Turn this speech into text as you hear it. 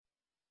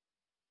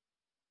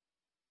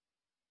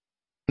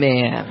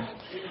Amen.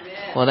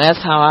 Well,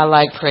 that's how I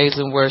like praise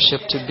and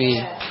worship to be.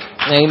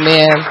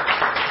 Amen.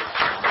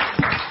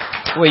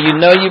 When you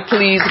know you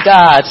please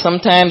God,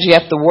 sometimes you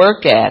have to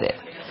work at it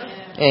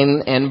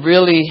and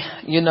really,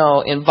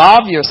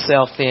 involve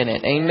yourself in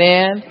it.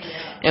 Amen.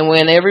 And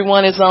when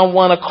everyone is on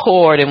one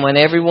accord and when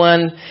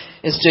everyone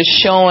is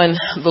just showing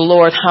the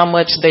Lord how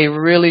much they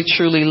really,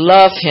 truly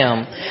love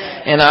Him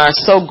and are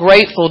so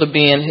grateful to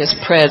be in His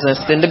presence,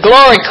 then the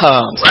glory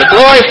comes. The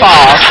glory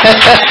falls.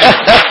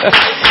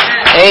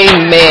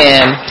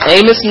 Amen.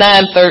 Amos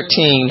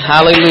 9:13.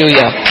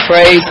 Hallelujah.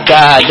 Praise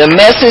God. The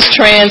Message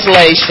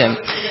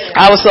translation.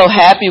 I was so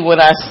happy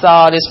when I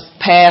saw this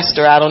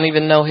pastor. I don't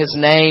even know his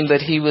name, but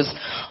he was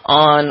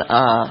on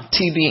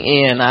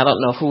TBN. I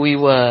don't know who he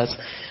was.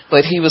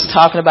 But he was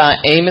talking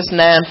about Amos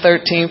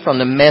 9:13 from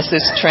the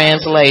Message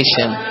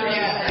translation.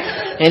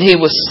 And he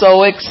was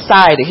so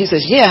excited. He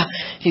says,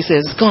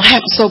 it's going to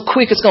happen so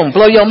quick, it's going to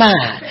blow your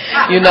mind.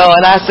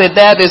 And I said,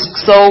 that is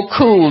so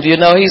cool.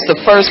 He's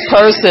the first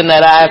person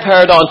that I've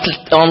heard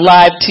on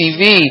live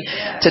TV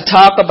to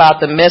talk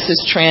about the Message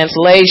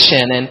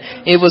translation. And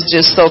it was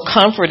just so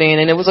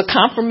comforting, and it was a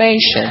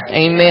confirmation.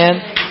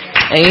 Amen.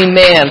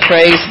 Amen.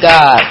 Praise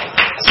God.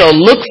 So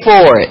look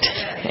for it.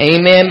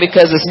 Amen.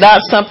 Because it's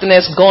not something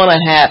that's going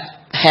to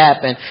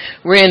happen.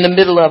 We're in the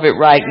middle of it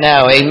right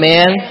now.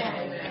 Amen.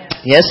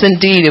 Yes,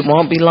 indeed. It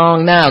won't be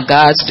long now.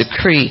 God's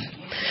decree.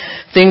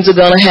 Things are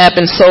going to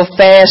happen so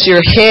fast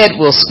your head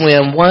will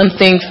swim. One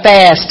thing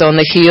fast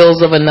on the heels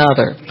of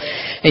another.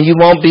 And you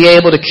won't be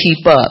able to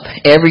keep up.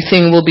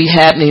 Everything will be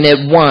happening at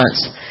once.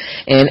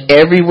 And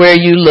everywhere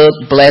you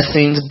look,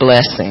 blessings,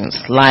 blessings.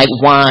 Like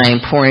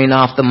wine pouring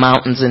off the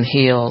mountains and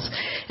hills.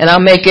 And I'll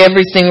make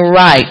everything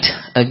right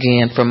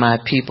again for my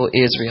people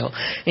Israel.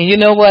 And you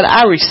know what?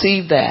 I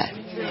received that.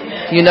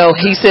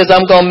 He says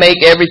I'm going to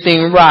make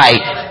everything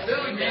right.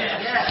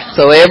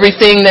 So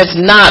everything that's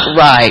not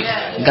right,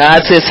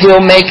 God says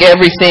He'll make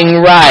everything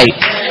right.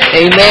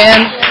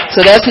 Amen. So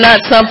that's not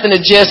something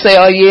to just say,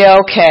 oh yeah,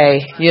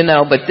 okay,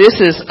 but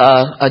this is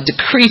a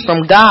decree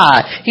from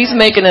God. He's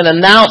making an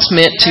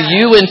announcement to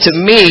you and to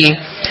me,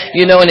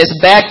 and it's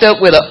backed up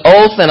with an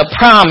oath and a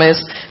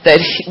promise that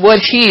what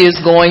He is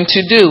going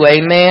to do.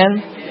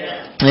 Amen.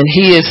 And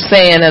He is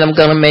saying that I'm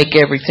going to make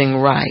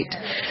everything right.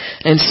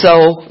 And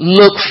so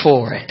look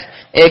for it.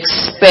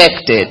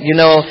 Expect it.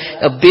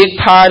 A big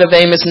part of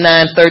Amos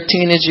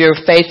 9:13 is your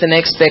faith and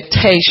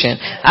expectation.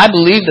 I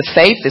believe the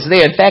faith is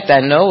there. In fact,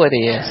 I know it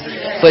is.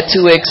 But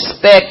to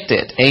expect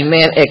it.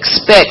 Amen.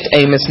 Expect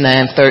Amos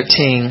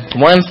 9:13.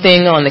 One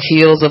thing on the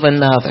heels of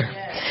another.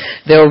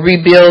 They'll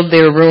rebuild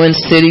their ruined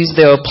cities.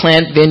 They'll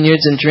plant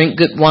vineyards and drink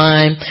good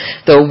wine.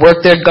 They'll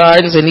work their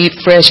gardens and eat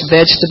fresh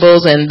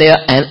vegetables, and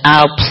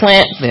I'll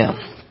plant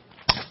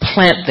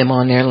them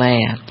on their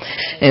land,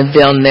 and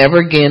they'll never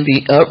again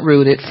be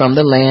uprooted from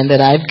the land that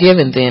I've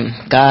given them.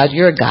 God,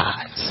 your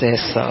God,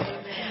 says so.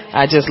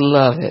 I just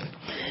love it.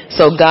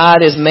 So God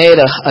has made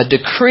a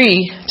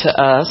decree to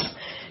us.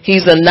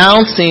 He's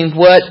announcing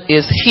what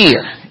is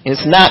here.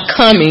 It's not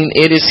coming,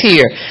 it is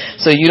here.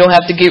 So you don't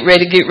have to get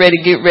ready.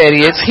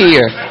 It's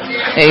here.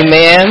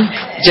 Amen.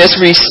 Just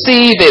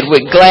receive it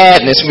with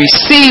gladness.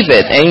 Receive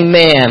it.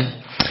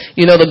 Amen.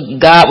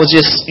 God was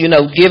just,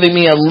 giving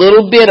me a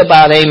little bit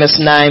about Amos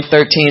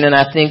 9:13, and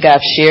I think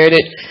I've shared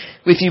it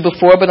with you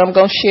before, but I'm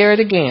going to share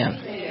it again.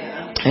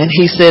 And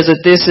He says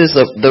that this is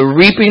the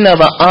reaping of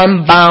an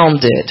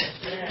unbounded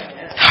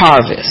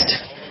harvest,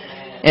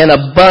 an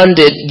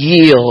abundant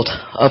yield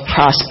of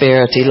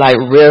prosperity, like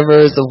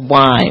rivers of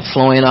wine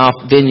flowing off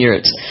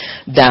vineyards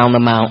down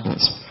the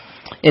mountains.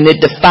 And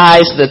it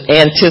defies the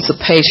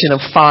anticipation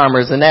of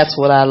farmers, and that's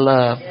what I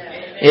love.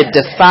 It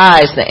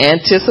defies the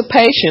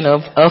anticipation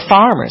of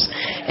farmers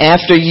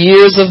after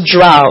years of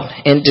drought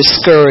and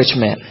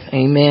discouragement.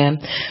 Amen.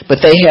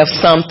 But they have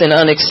something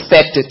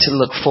unexpected to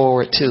look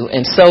forward to.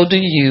 And so do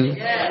you.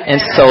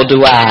 And so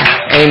do I.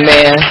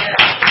 Amen.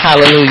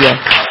 Hallelujah.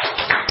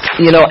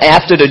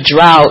 After the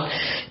drought,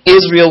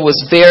 Israel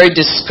was very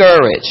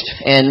discouraged.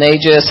 And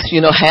they just,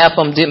 half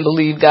of them didn't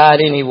believe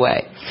God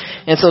anyway.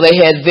 And so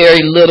they had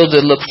very little to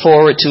look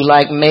forward to,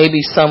 like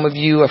maybe some of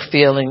you are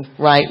feeling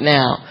right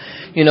now.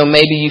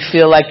 Maybe you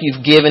feel like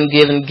you've given,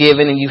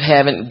 and you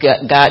haven't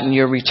gotten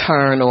your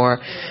return. Or,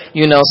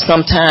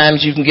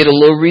 sometimes you can get a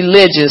little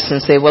religious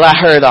and say, well, I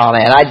heard all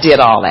that. I did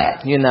all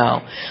that,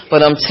 But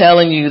I'm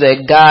telling you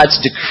that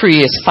God's decree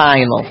is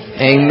final.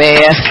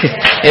 Amen.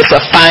 It's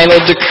a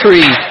final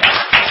decree.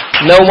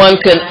 No one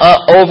can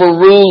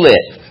overrule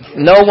it.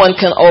 No one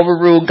can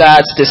overrule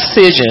God's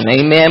decision.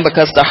 Amen.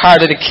 Because the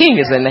heart of the king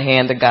is in the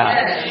hand of God.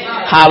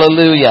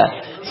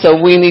 Hallelujah. So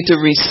we need to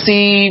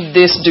receive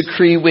this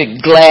decree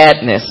with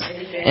gladness.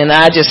 And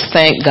I just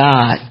thank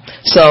God.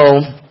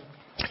 So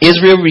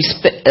Israel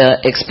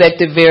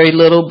expected very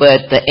little,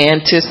 but the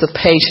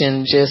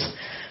anticipation just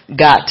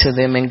got to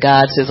them. And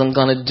God says, I'm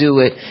going to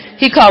do it.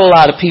 He caught a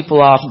lot of people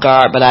off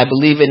guard, but I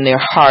believe in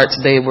their hearts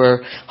they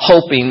were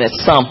hoping that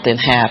something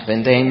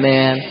happened.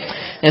 Amen.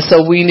 And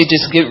so we need to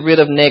just get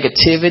rid of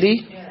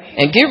negativity.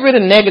 And get rid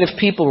of negative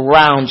people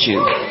around you.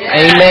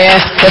 Amen.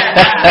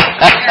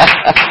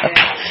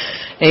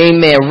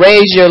 Amen.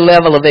 Raise your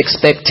level of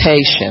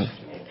expectation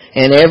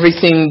and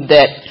everything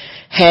that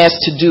has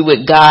to do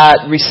with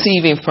God,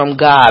 receiving from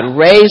God.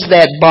 Raise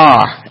that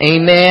bar.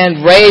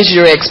 Amen. Raise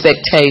your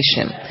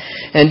expectation.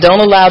 And don't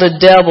allow the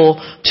devil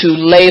to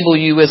label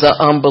you as an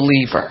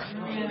unbeliever.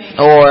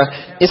 Or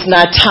it's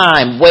not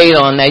time. Wait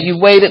on that. You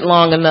waited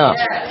long enough.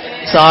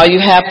 So all you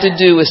have to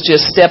do is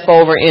just step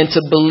over into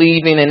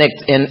believing and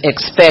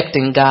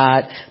expecting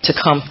God to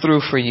come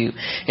through for you.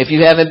 If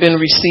you haven't been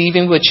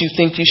receiving what you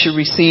think you should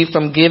receive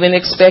from giving,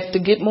 expect to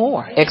get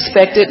more.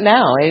 Expect it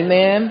now.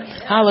 Amen.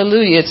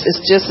 Hallelujah.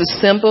 It's just as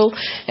simple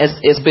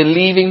as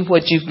believing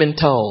what you've been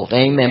told.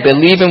 Amen.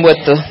 Believing what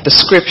the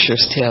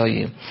scriptures tell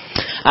you.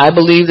 I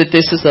believe that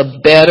this is a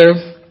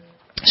better,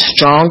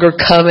 stronger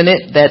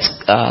covenant that's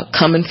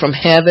coming from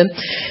heaven,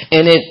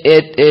 and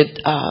it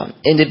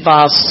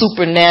involves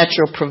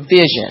supernatural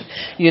provision.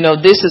 You know,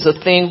 this is a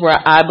thing where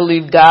I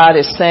believe God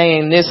is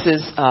saying this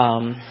is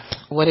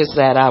what is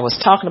that? I was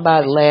talking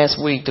about it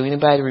last week. Do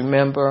anybody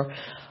remember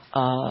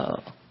the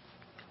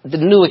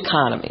new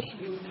economy?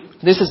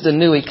 This is the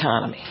new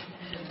economy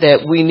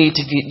that we need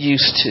to get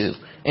used to,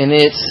 and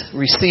it's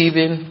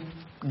receiving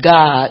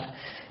God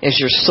as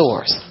your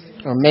source,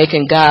 or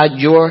making God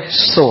your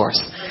source.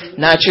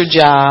 Not your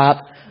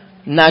job,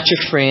 not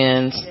your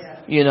friends,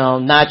 you know,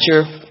 not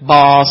your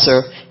boss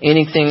or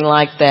anything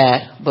like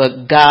that,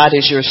 but God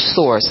is your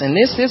source. And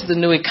this is the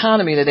new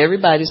economy that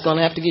everybody's going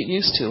to have to get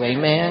used to.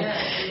 Amen.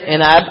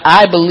 And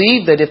I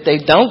believe that if they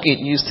don't get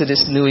used to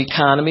this new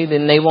economy,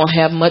 then they won't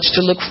have much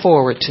to look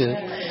forward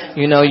to.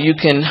 You know, you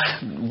can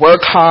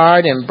work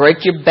hard and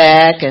break your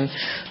back and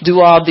do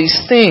all these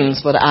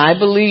things, but I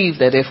believe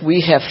that if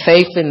we have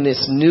faith in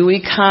this new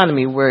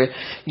economy where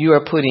you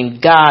are putting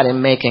God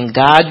and making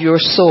God your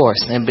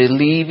source and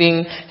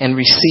believing and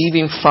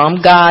receiving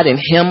from God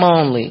and Him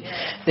only,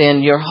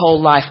 then your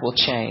whole life will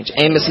change.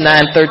 Amos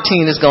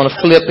 9:13 is going to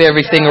flip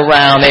everything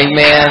around.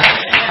 Amen.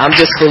 I'm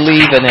just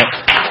believing it.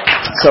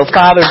 So,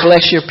 Father,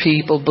 bless your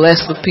people.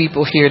 Bless the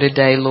people here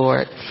today,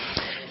 Lord.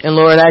 And,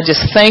 Lord, I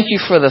just thank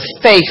you for the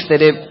faith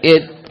that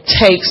it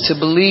takes to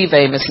believe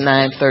Amos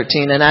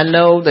 9:13. And I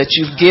know that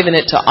you've given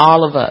it to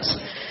all of us.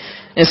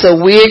 And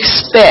so we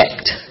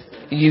expect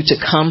you to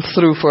come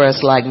through for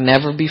us like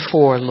never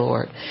before,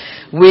 Lord.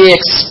 We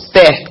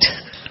expect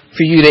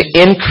for you to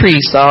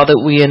increase all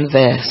that we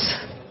invest.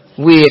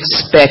 We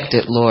expect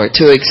it, Lord,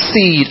 to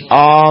exceed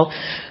all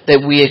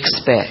that we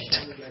expect.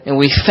 And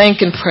we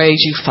thank and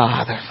praise you,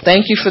 Father.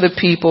 Thank you for the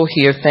people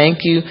here.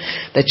 Thank you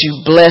that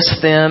you bless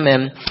them.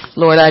 And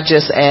Lord, I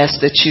just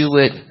ask that you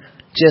would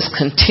just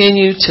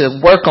continue to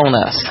work on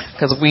us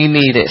because we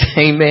need it.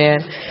 Amen.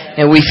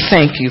 And we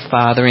thank you,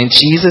 Father. In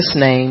Jesus'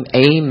 name,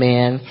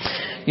 amen.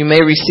 You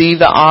may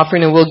receive the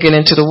offering and we'll get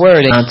into the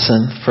word.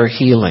 Johnson for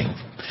healing.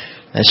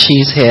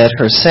 She's had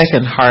her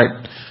second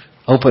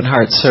open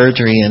heart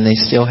surgery and they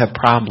still have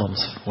problems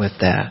with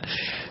that.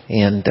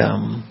 And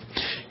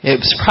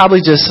it's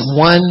probably just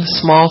one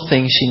small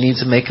thing she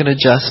needs to make an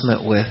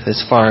adjustment with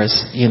as far as,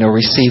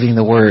 receiving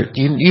the word.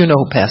 You know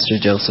who Pastor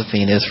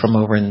Josephine is from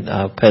over in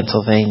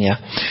Pennsylvania.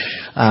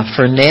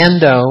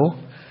 Fernando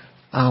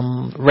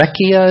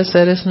Recchia, is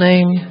that his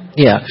name?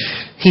 Yeah.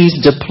 He's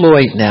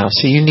deployed now,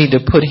 so you need to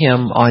put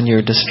him on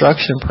your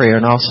destruction prayer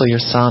and also your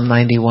Psalm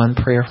 91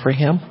 prayer for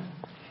him.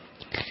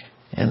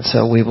 And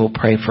so we will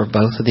pray for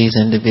both of these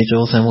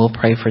individuals, and we'll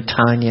pray for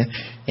Tanya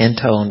and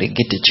Tone to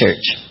get to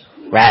church.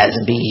 Rise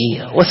and be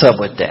healed. What's up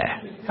with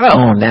that? Come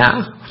on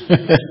now.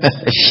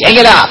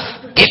 Shake it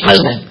off. Get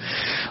moving.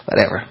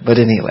 Whatever. But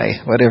anyway,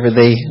 whatever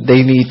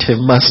they need to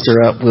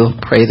muster up, we'll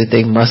pray that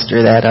they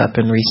muster that up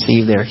and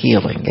receive their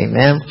healing.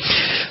 Amen.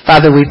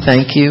 Father, we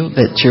thank you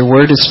that your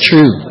word is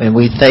true, and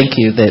we thank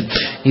you that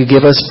you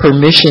give us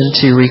permission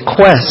to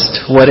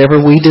request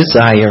whatever we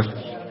desire,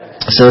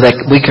 so that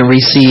we can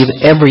receive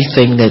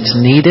everything that's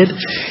needed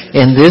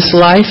in this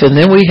life, and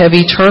then we have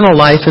eternal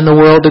life in the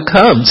world to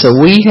come. So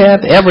we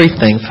have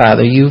everything,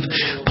 Father. You've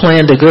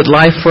planned a good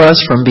life for us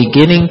from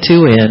beginning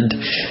to end,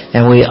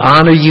 and we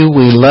honor you,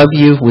 we love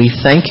you, we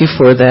thank you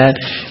for that.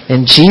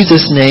 In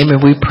Jesus' name,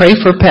 and we pray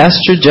for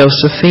Pastor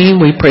Josephine,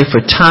 we pray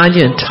for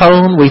Tanya and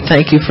Tone, we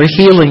thank you for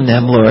healing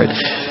them, Lord.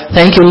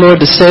 Thank you,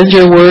 Lord, to send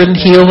your word and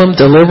heal them,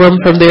 deliver them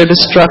from their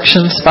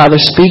destructions. Father,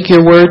 speak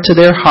your word to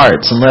their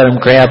hearts and let them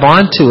grab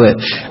onto it,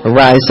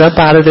 rise up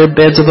out of their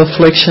beds of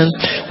affliction.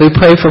 We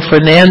pray for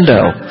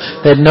Fernando,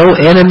 that no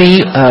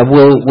enemy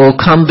will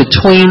come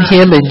between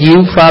him and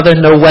you, Father.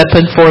 No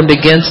weapon formed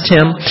against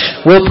him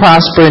will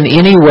prosper in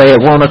any way.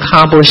 It won't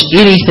accomplish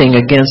anything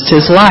against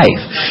his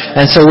life.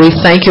 And so we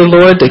thank you,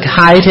 Lord, to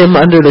hide him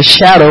under the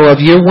shadow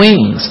of your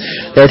wings,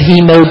 that he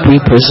may be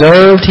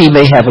preserved, he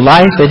may have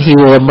life, and he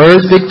will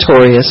emerge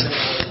victorious.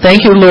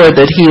 Thank you, Lord,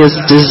 that he is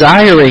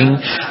desiring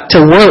to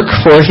work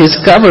for his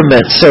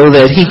government so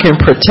that he can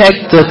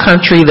protect the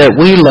country that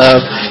we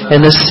love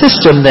and the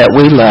system that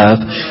we love.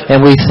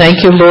 And we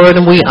thank you, Lord,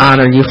 and we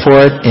honor you for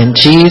it. In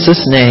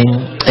Jesus'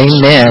 name,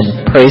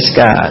 amen. Praise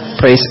God.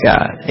 Praise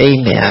God.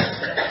 Amen.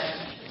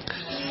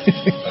 We're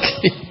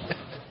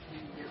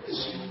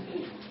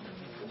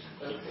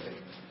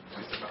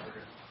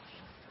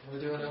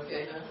doing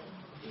okay now?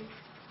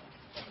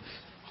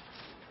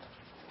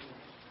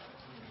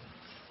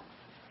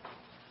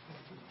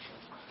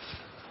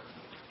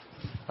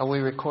 Are we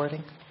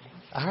recording?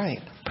 All right.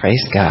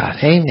 Praise God.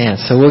 Amen.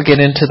 So we'll get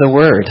into the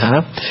Word,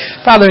 huh?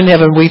 Father in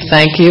heaven, we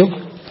thank you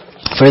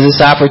for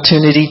this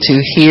opportunity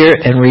to hear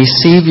and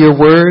receive your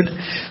Word.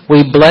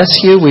 We bless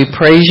you. We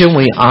praise you.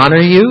 We honor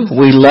you.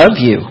 We love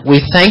you.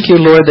 We thank you,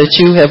 Lord, that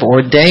you have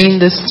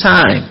ordained this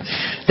time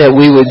that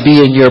we would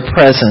be in your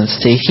presence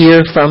to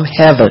hear from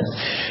heaven,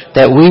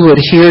 that we would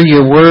hear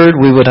your word,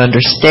 we would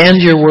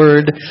understand your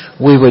word,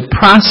 we would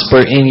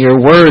prosper in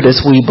your word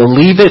as we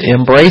believe it,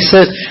 embrace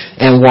it,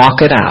 and walk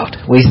it out.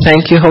 We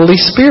thank you, Holy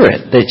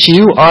Spirit, that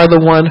you are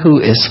the one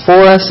who is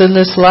for us in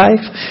this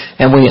life,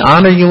 and we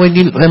honor you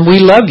and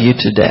we love you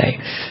today.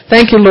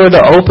 Thank you, Lord,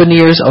 to open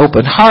ears,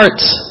 open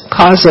hearts,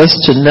 cause us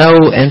to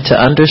know and to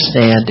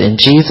understand. In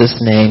Jesus'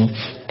 name,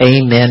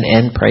 amen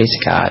and praise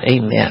God.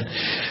 Amen.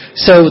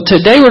 So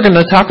today we're going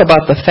to talk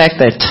about the fact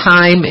that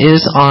time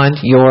is on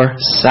your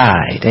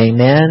side.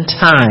 Amen.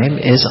 Time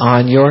is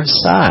on your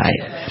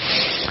side.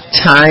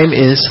 Time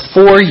is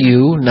for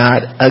you,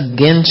 not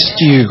against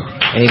you.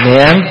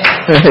 Amen.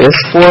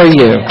 It's for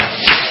you.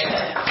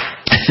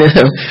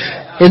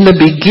 In the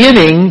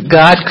beginning,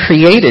 God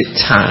created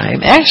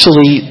time.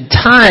 Actually,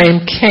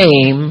 time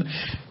came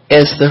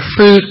as the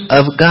fruit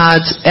of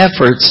God's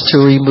efforts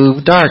to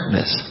remove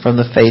darkness from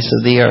the face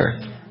of the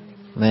earth.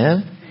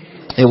 Amen.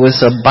 It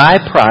was a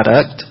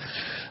byproduct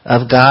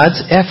of God's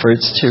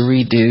efforts to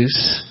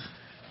reduce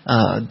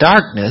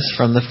darkness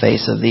from the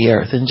face of the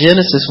earth. In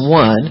Genesis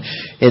 1,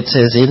 it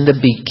says, "In the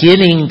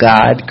beginning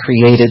God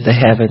created the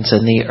heavens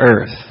and the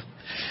earth."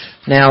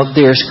 Now,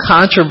 there's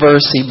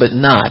controversy, but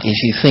not, if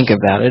you think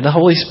about it. The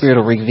Holy Spirit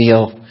will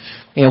reveal,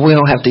 we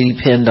don't have to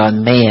depend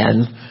on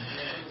man,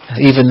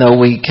 even though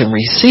we can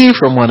receive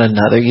from one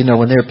another.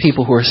 When there are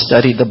people who are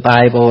studying the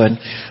Bible and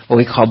what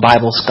we call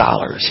Bible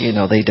scholars,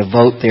 they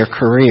devote their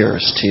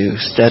careers to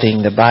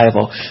studying the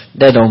Bible.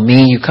 That don't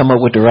mean you come up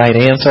with the right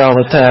answer all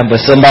the time, but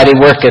somebody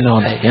working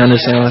on it. You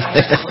understand?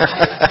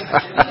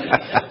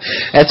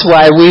 That's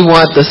why we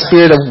want the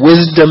spirit of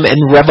wisdom and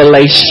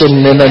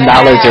revelation and the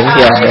knowledge of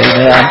Him.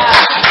 Amen.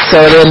 So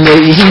then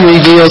He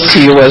reveals to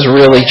you what's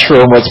really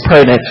true and what's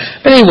pertinent.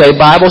 But anyway,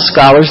 Bible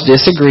scholars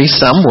disagree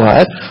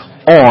somewhat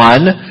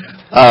on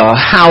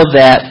how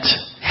that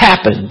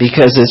happened,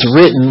 because it's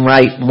written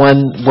right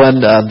one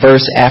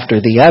verse after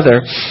the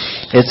other.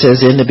 It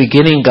says, "In the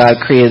beginning God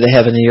created the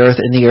heaven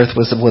and the earth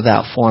was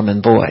without form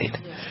and void."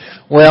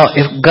 Well,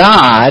 if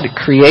God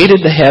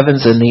created the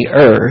heavens and the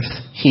earth,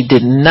 He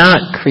did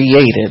not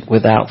create it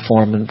without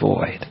form and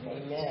void.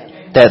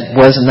 That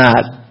was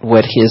not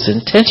what His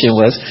intention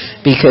was,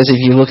 because if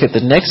you look at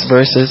the next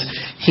verses,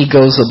 He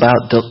goes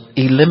about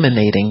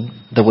eliminating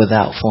the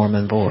without form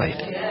and void.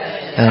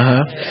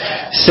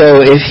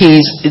 So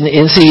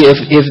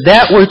if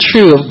that were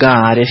true of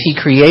God, if He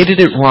created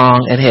it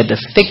wrong and had to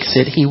fix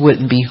it, He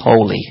wouldn't be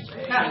holy.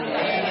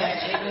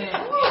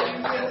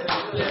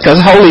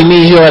 Because holy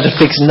means you don't have to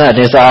fix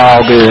nothing. It's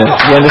all good.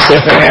 You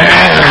understand?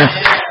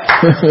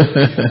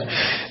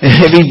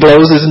 If He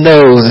blows His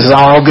nose, it's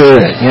all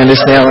good. You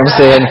understand what I'm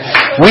saying?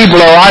 We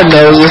blow our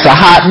nose, it's a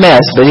hot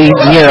mess, but you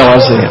know what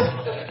I'm saying.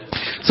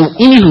 So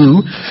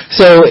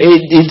so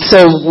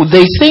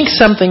they think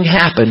something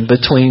happened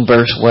between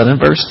verse 1 and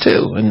verse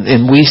 2.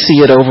 And we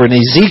see it over in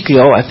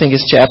Ezekiel, I think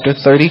it's chapter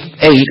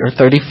 38 or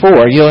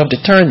 34. You don't have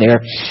to turn there.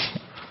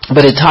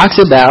 But it talks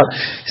about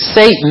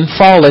Satan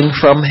falling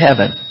from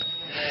heaven.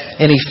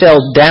 And he fell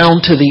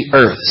down to the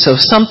earth. So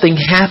something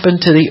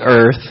happened to the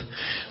earth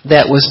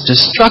that was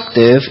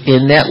destructive,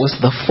 and that was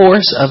the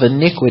force of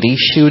iniquity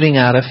shooting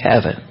out of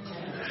heaven.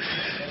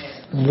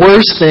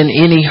 Worse than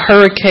any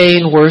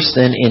hurricane, worse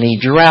than any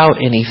drought,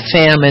 any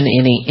famine,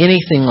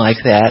 anything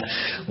like that.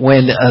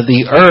 When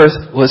the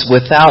earth was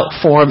without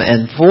form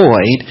and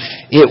void,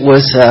 it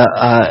was a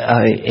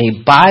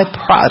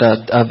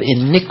byproduct of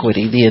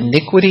iniquity. The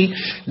iniquity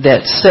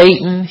that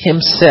Satan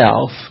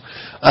himself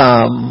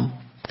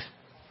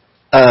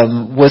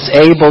was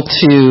able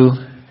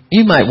to.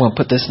 You might want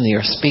to put this in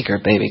your speaker,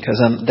 baby, because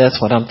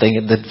that's what I'm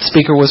thinking. The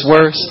speaker was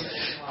worse.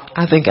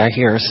 I think I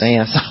hear her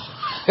saying so.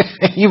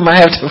 You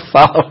might have to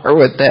follow her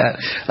with that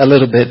a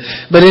little bit.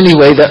 But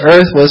anyway, the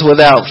earth was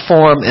without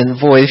form and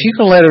void. If you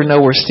can let her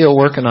know, we're still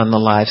working on the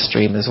live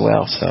stream as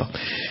well. So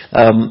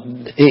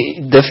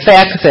the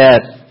fact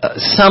that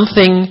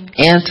something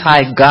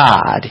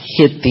anti-God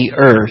hit the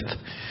earth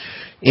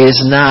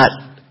is not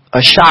a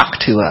shock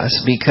to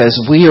us, because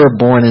we are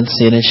born in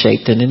sin and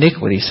shaped in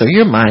iniquity. So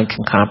your mind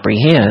can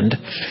comprehend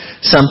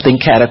something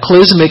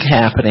cataclysmic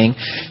happening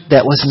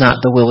that was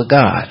not the will of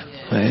God.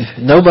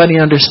 Nobody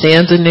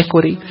understands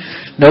iniquity.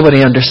 Nobody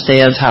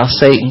understands how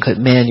Satan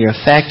could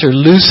manufacture.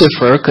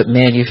 Lucifer could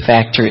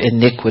manufacture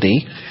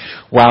iniquity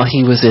while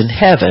he was in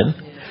heaven,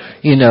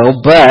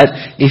 but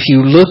if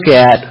you look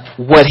at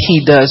what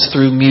he does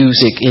through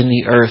music in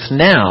the earth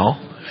now,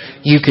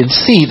 you can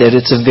see that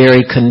it's a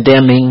very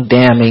condemning,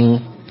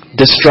 damning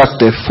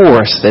destructive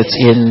force that's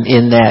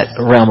in that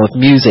realm of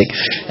music.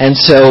 And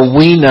so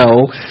we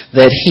know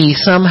that he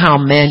somehow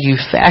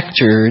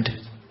manufactured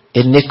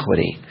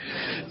iniquity.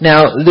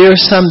 Now, there are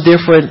some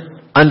different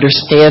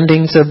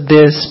understandings of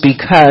this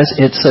because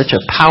it's such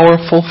a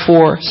powerful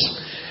force.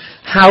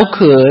 How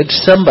could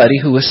somebody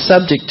who was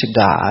subject to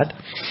God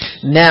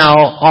now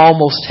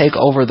almost take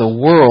over the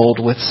world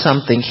with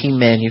something he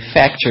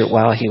manufactured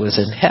while he was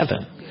in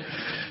heaven?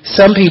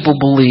 Some people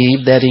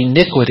believe that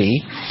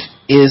iniquity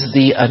is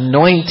the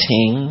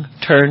anointing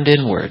turned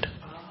inward.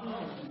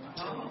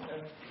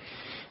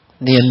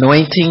 The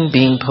anointing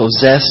being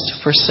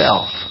possessed for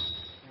self.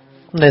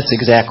 And that's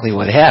exactly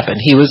what happened.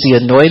 He was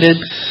the anointed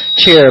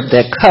cherub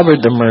that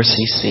covered the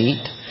mercy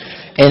seat.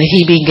 And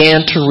he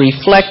began to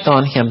reflect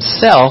on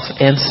himself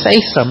and say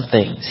some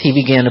things. He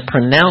began to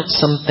pronounce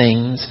some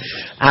things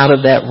out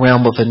of that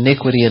realm of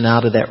iniquity and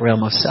out of that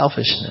realm of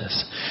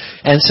selfishness.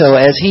 And so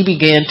as he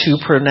began to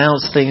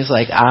pronounce things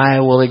like,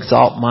 I will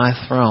exalt my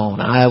throne,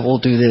 I will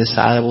do this,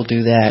 I will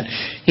do that,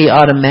 he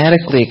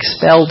automatically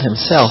expelled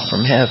himself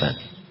from heaven.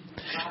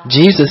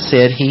 Jesus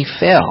said he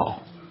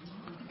fell.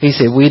 He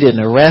said, we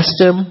didn't arrest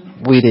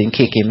him, we didn't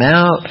kick him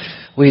out,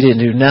 we didn't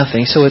do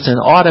nothing. So it's an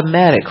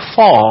automatic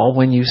fall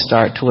when you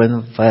start to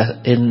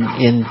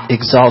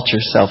exalt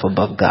yourself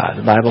above God.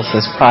 The Bible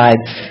says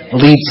pride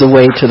leads the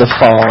way to the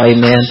fall.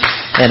 Amen.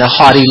 And a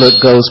haughty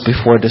look goes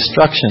before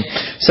destruction.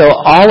 So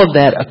all of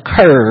that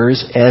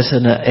occurs as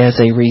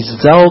a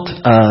result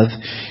of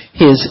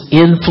his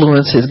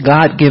influence, his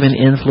God-given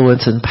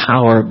influence and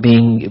power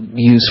being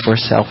used for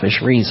selfish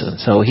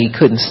reasons. So he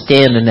couldn't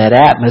stand in that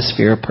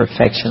atmosphere of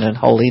perfection and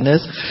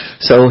holiness.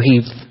 So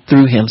he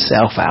threw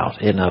himself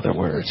out, in other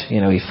words. He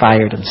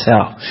fired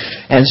himself.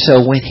 And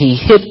so when he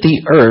hit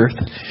the earth,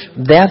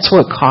 that's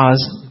what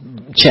caused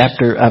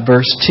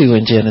verse 2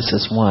 in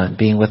Genesis 1,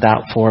 being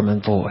without form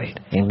and void.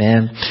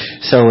 Amen.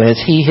 So as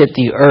he hit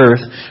the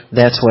earth,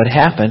 that's what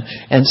happened.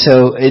 And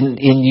so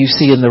you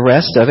see in the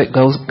rest of it,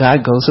 God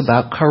goes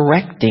about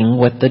correcting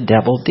what the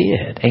devil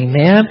did.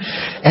 Amen.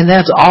 And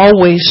that's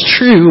always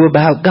true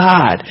about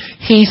God.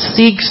 He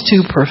seeks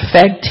to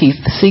perfect. He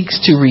seeks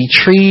to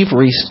retrieve,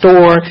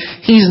 restore.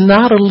 He's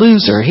not a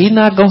loser. He's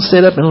not going to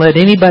sit up and let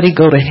anybody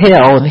go to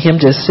hell and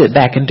him just sit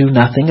back and do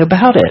nothing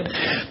about it.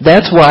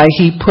 That's why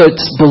he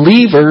puts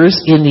believers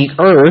in the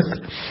earth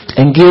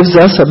and gives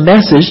us a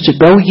message to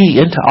go ye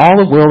into all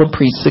the world and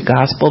preach the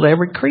gospel to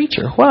every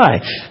creature.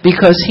 Why?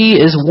 Because he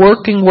is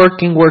working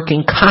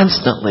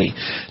constantly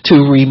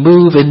to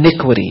remove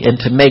iniquity and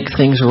to make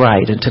things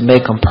right and to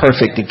make them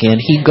perfect again.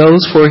 He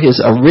goes for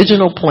his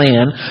original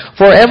plan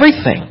for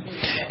everything.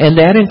 And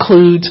that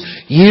includes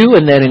you,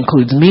 and that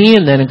includes me,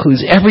 and that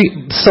includes every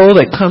soul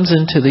that comes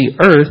into the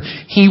earth.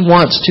 He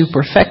wants to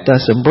perfect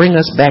us and bring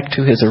us back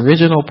to his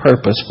original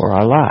purpose for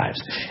our lives.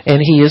 And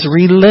he is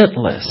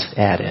relentless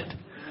at it.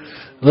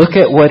 Look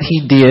at what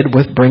he did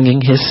with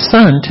bringing his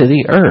son to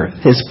the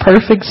earth. His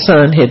perfect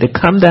son had to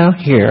come down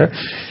here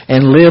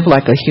and live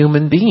like a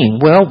human being.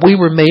 Well, we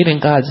were made in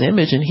God's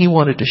image, and he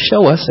wanted to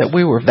show us that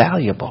we were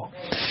valuable.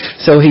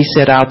 So he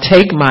said, I'll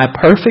take my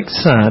perfect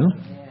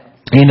son.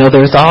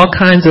 There's all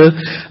kinds of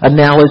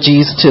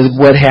analogies to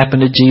what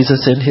happened to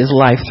Jesus in his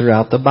life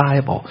throughout the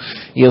Bible.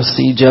 You'll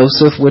see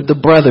Joseph with the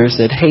brothers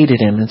that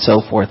hated him and so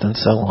forth and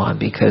so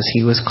on because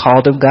he was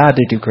called of God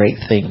to do great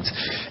things.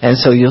 And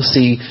so you'll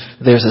see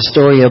there's a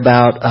story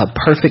about a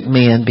perfect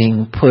man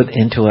being put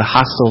into a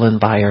hostile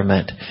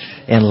environment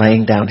and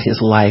laying down his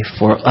life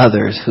for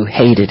others who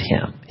hated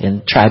him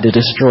and tried to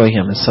destroy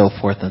him and so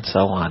forth and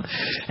so on.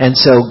 And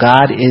so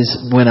God is,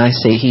 when I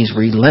say he's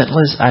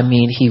relentless, I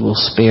mean he will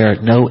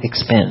spare no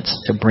expense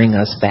to bring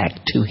us back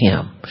to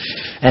him.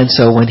 And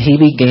so when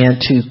he began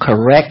to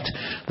correct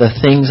the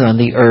things on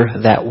the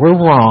earth that were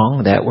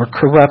wrong, that were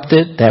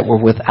corrupted, that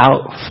were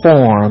without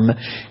form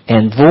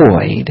and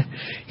void,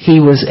 he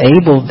was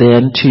able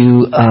then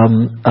to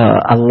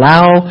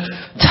allow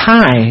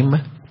time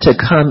to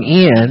come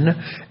in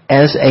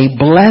as a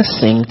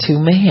blessing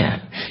to man.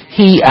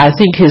 I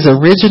think his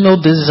original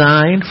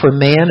design for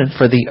man and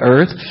for the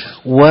earth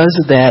was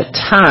that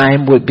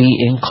time would be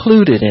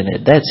included in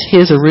it. That's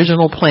his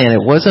original plan.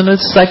 It wasn't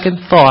a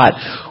second thought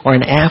or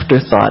an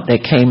afterthought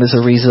that came as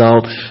a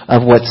result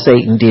of what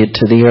Satan did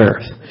to the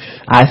earth.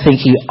 I think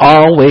he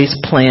always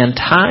planned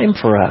time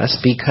for us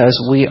because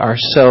we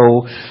are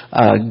so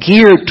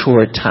geared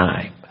toward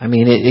time. I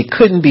mean, it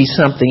couldn't be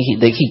something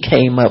that he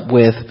came up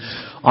with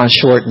on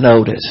short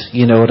notice.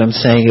 You know what I'm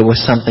saying? It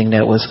was something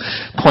that was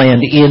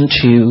planned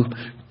into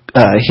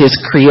his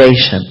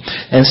creation.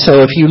 And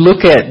so if you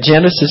look at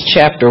Genesis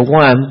chapter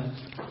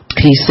 1,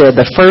 he said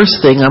the first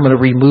thing, I'm going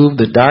to remove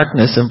the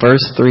darkness in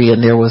verse 3,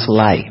 and there was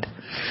light.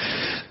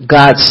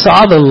 God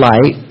saw the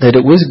light, that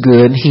it was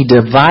good. He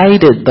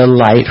divided the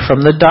light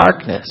from the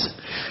darkness.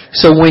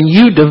 So when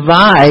you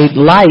divide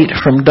light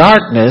from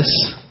darkness,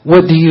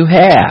 what do you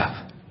have?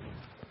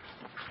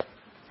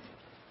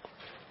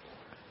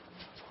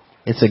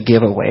 It's a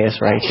giveaway. It's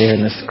right there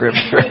in the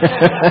scripture.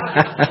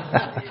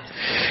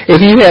 If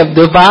you have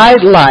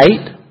divide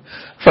light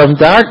from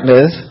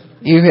darkness,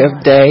 You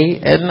have day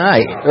and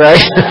night,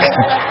 right?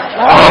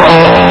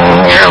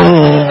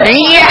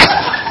 Yes!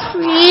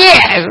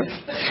 Yes!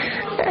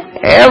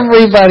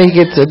 Everybody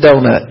gets a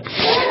donut.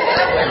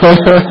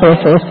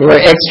 Or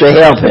extra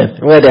helping,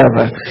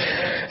 whatever.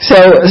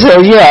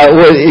 So yeah,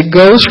 it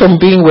goes from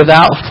being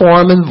without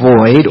form and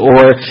void,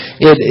 or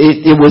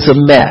it was a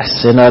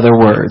mess, in other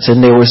words,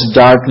 and there was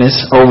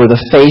darkness over the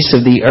face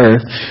of the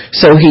earth.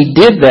 So he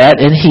did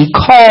that, and he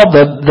called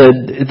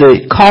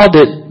called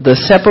it the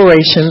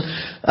separation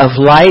of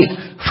light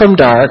from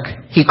dark.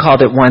 He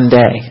called it one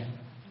day.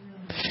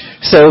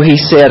 So he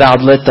said,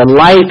 I'll let the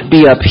light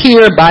be up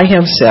here by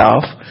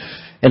himself,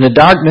 and the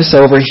darkness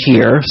over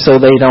here, so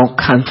they don't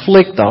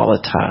conflict all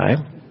the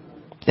time.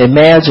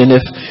 Imagine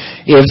if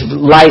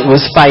light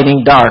was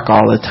fighting dark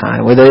all the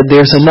time. Well,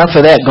 there's enough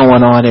of that going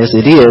on as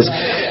it is.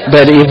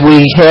 But if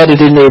we had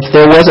it in, if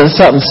there wasn't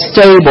something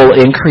stable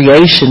in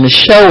creation to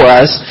show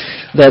us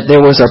that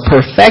there was a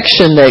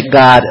perfection that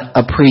God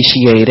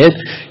appreciated,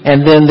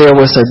 and then there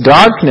was a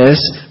darkness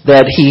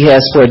that he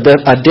has for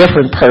a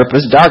different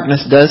purpose.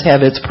 Darkness does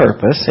have its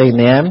purpose,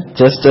 amen,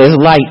 just as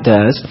light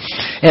does.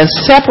 And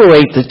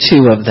separate the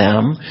two of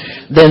them,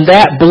 then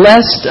that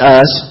blessed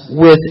us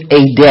with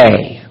a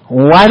day.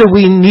 Why do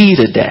we need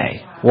a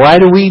day? Why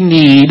do we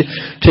need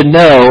to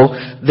know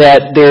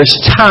that there's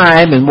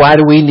time, and why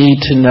do we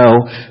need to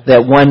know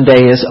that one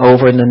day is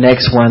over and the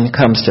next one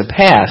comes to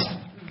pass?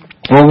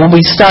 Well, when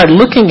we start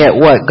looking at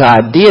what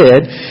God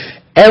did,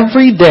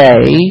 every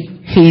day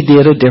he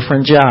did a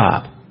different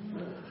job.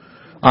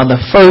 On the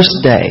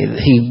first day,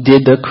 he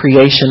did the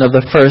creation of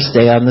the first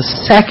day. On the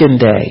second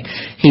day,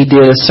 he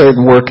did a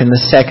certain work in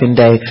the second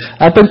day.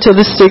 Up until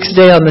the sixth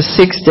day, on the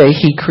sixth day,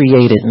 he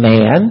created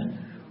man.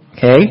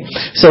 Okay,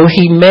 so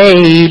he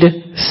made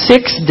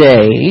 6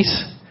 days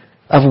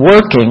of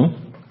working,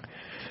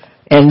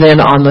 and then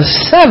on the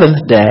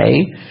seventh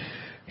day,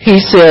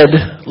 he said,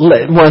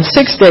 on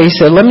 6 days, he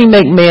said, let me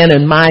make man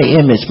in my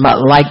image,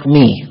 like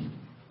me.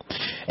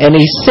 And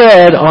he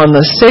said, on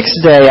the sixth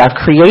day, I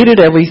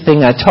created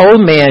everything. I told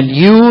man,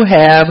 you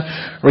have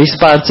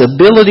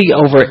responsibility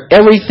over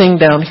everything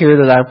down here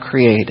that I've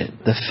created.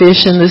 The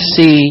fish in the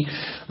sea,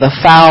 the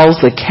fowls,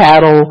 the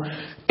cattle,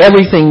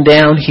 everything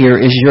down here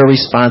is your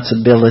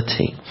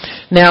responsibility.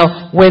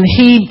 Now, when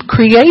he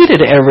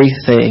created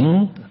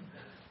everything,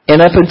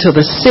 and up until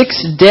the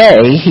sixth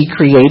day, he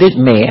created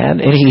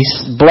man, and he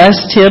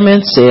blessed him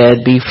and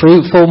said, be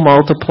fruitful,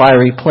 multiply,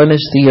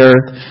 replenish the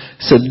earth,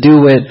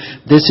 subdue it.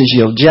 This is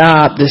your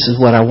job. This is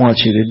what I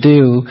want you to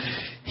do.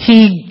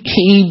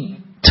 He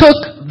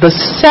took the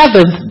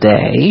seventh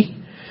day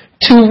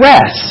to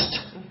rest.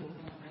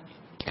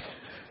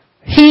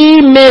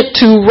 He meant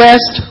to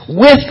rest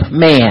with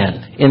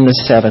man in the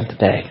seventh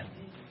day.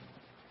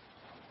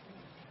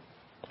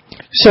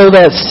 So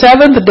that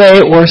seventh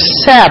day, or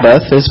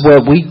Sabbath, is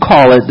what we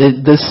call it.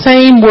 The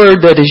same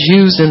word that is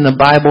used in the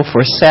Bible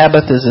for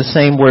Sabbath is the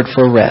same word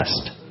for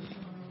rest.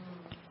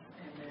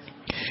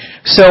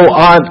 So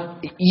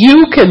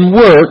you can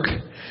work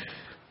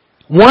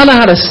 1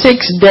 out of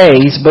 6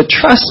 days, but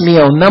trust me,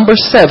 on number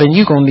 7,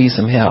 you're going to need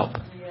some help.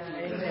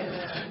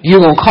 You're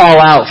going to call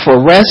out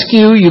for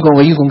rescue. You're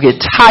going to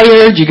get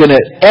tired.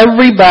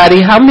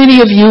 Everybody, how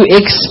many of you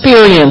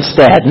experience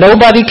that?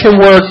 Nobody can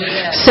work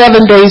 7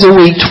 days a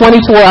week,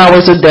 24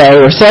 hours a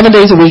day, or 7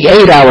 days a week,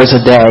 8 hours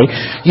a day.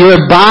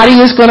 Your body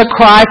is going to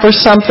cry for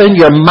something.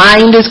 Your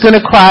mind is going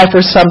to cry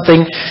for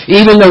something.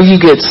 Even though you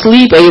get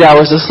sleep, 8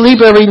 hours of sleep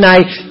every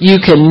night, you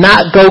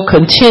cannot go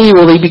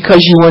continually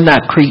because you were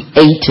not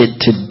created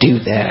to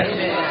do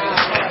that.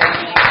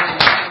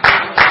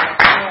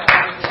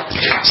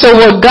 So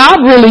what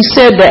God really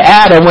said to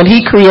Adam when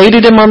he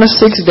created him on the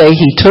sixth day,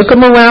 he took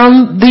him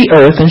around the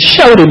earth and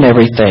showed him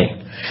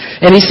everything.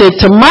 And he said,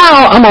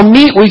 tomorrow I'm going to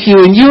meet with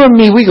you, and you and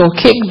me, we're going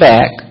to kick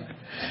back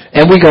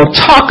and we're going to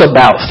talk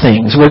about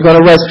things. We're going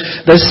to rest.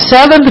 The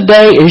seventh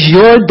day is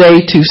your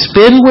day to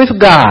spend with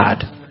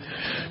God,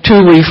 to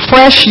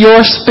refresh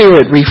your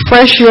spirit,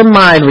 refresh your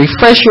mind,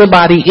 refresh your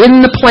body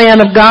in the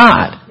plan of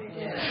God.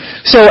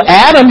 So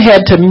Adam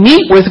had to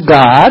meet with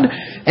God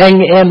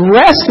and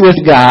rest with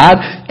God,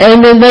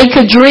 and then they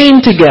could dream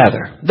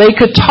together. They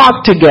could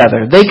talk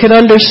together. They could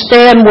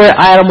understand where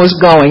Adam was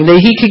going.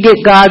 He could get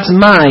God's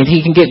mind. He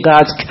can get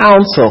God's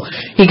counsel.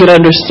 He could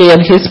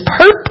understand his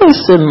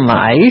purpose in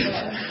life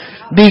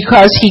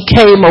because he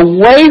came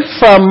away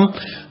from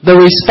the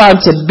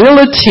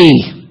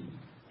responsibility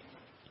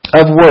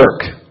of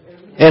work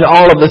and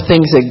all of the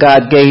things that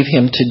God gave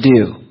him to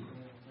do.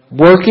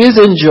 Work is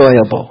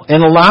enjoyable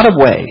in a lot of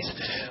ways,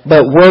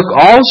 but work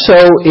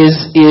also is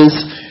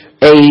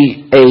a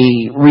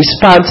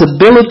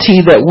responsibility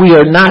that we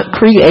are not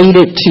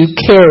created to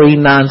carry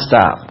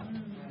nonstop.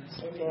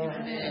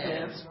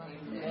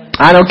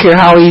 I don't care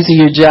how easy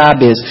your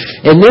job is.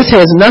 And this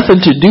has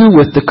nothing to do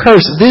with the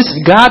curse.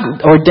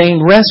 God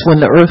ordained rest when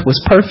the earth was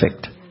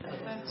perfect.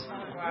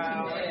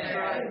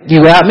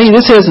 You got me?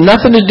 This has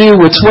nothing to do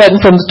with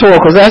sweating from the toil,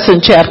 because that's in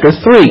chapter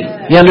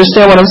 3. You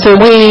understand what I'm saying?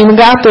 We ain't even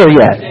got there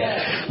yet.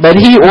 But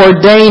he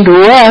ordained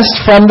rest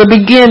from the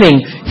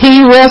beginning.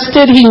 He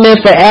rested. He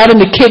meant for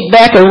Adam to kick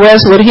back and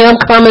rest with him.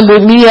 Coming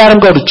with me,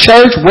 Adam, go to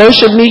church,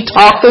 worship me,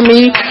 talk to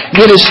me,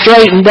 get it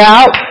straightened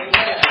out.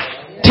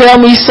 Tell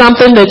me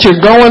something that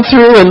you're going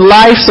through in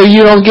life so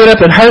you don't get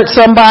up and hurt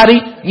somebody,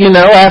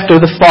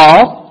 after the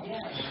fall.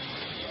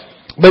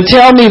 But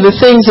tell me the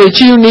things that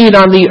you need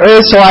on the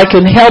earth so I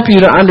can help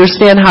you to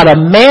understand how to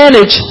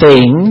manage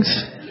things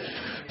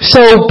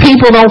so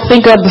people don't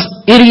think of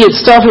idiot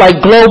stuff like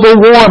global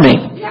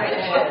warming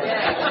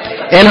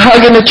and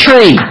hugging a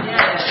tree.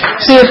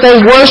 See, if they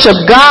worship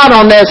God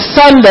on that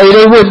Sunday,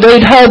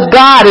 they'd hug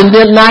God and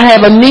did not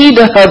have a need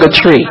to hug a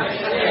tree.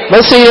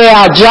 But see, they're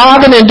out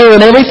jogging and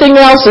doing everything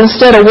else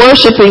instead of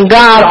worshiping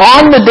God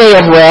on the day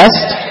of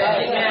rest.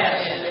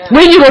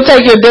 When you will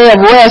take your day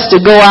of rest to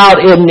go out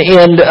and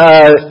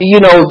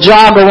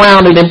jog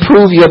around and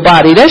improve your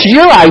body? That's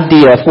your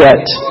idea of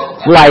what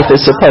life is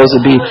supposed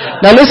to be.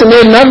 Now listen,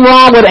 there's nothing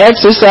wrong with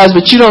exercise,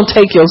 but you don't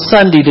take your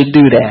Sunday to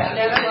do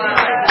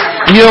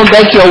that. You don't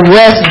take your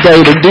rest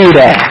day to do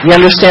that. You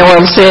understand what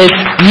I'm saying?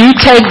 You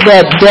take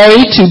that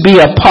day to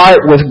be apart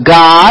with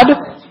God.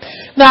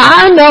 Now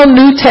I know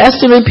New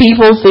Testament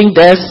people think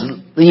that's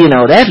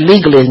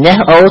legalism,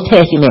 that's Old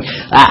Testament.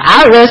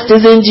 Our rest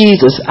is in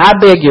Jesus. I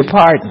beg your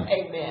pardon.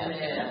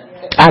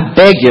 I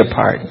beg your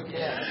pardon.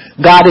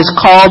 God has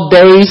called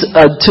days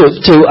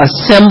to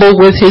assemble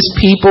with his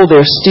people.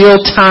 There's still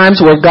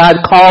times where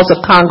God calls a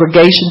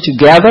congregation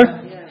together.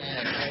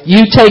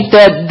 You take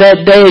that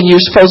day and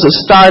you're supposed to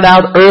start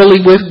out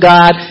early with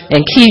God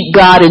and keep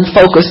God in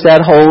focus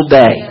that whole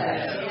day.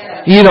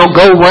 You don't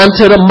go run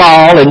to the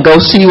mall and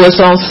go see what's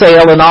on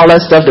sale and all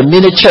that stuff. The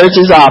minute church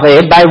is off,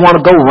 everybody want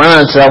to go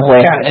run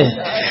somewhere.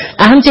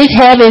 I'm just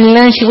having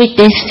lunch with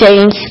the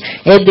saints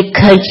at the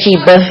country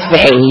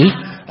buffet.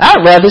 I'd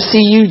rather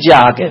see you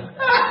jogging.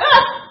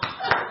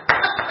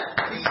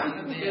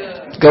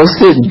 Go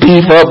sit and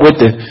beef up with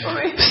the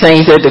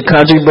saints at the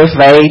country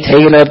buffet,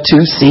 taking up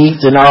 2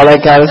 seats and all that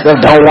kind of stuff.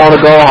 Don't want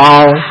to go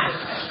home.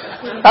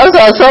 I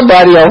saw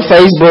somebody on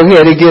Facebook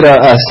had to get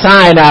a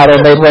sign out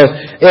on their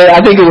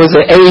I think it was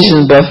an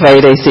Asian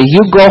buffet. They said,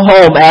 you go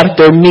home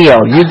after a meal.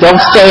 You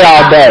don't stay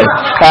all day.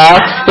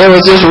 It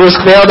was just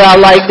spelled out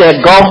like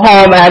that. Go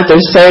home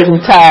after a certain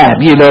time.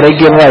 They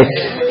give like,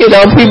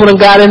 people that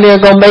got in there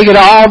going to make it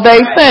an all-day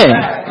thing,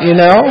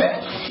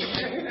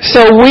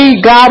 So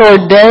God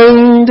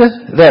ordained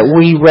that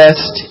we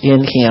rest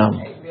in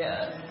him.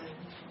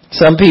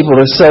 Some people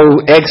are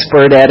so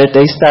expert at it,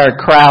 they start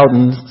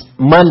crowding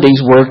Monday's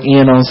work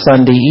in on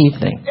Sunday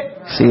evening.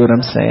 See what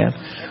I'm saying?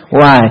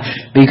 Why?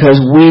 Because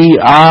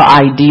our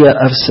idea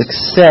of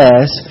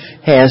success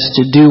has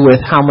to do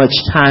with how much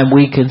time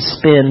we can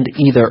spend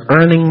either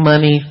earning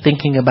money,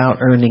 thinking about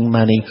earning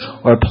money,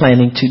 or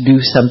planning to do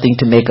something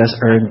to make us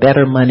earn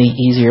better money,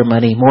 easier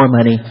money, more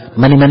money.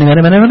 Money.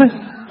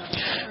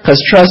 Because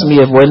trust me,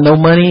 if there wasn't no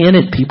money in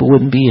it, people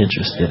wouldn't be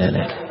interested in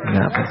it.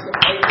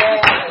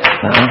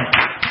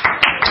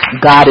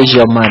 God is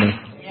your money.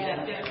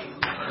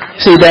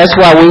 See, that's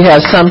why we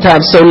have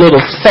sometimes so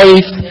little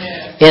faith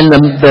in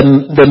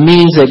the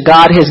means that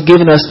God has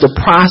given us to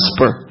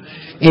prosper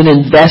in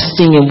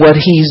investing in what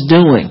he's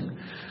doing.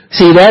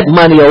 See, that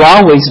money will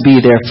always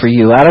be there for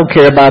you. I don't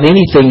care about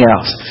anything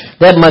else.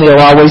 That money will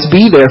always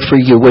be there for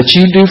you. What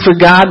you do for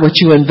God, what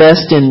you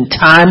invest in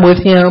time with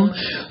him,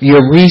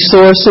 your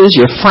resources,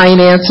 your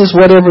finances,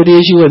 whatever it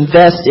is you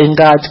invest in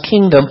God's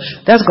kingdom,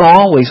 that's going to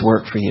always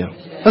work for you.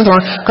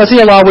 Because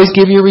he'll always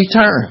give you a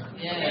return.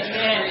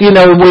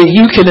 Where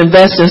you can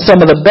invest in some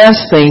of the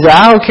best things.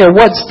 I don't care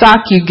what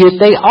stock you get,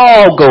 they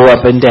all go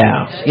up and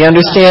down. You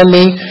understand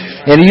me?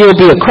 And you'll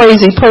be a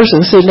crazy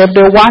person sitting up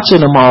there watching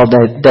them all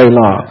day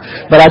long.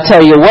 But I tell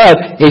you what,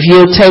 if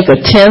you'll take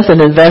 1/10 and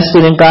invest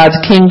it in God's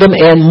kingdom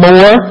and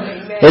more,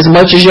 as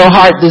much as your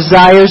heart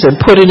desires, and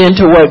put it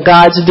into what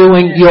God's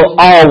doing, you'll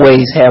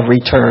always have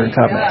return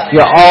coming.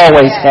 You'll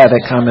always have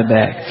it coming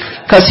back.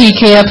 Because he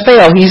can't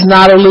fail. He's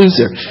not a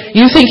loser.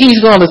 You think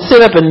he's going to sit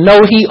up and know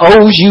he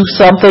owes you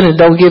something and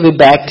don't give it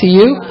back to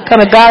you? What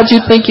kind of God you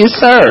think you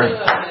serve?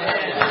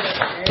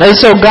 And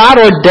so God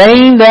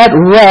ordained that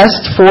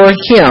rest for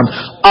him.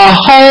 A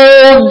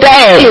whole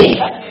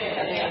day.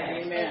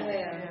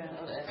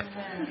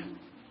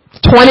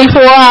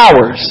 24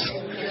 hours.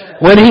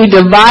 When he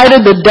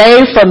divided the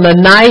day from the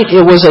night,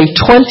 it was a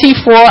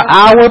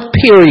 24-hour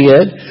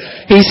period.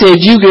 He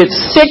said, you get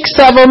 6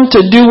 of them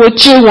to do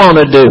what you want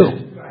to do.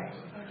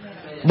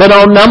 But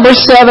on number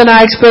 7,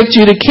 I expect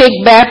you to kick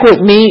back with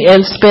me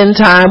and spend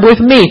time with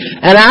me.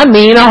 And I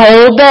mean a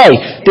whole day.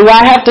 Do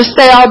I have to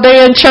stay all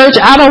day in church?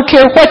 I don't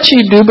care what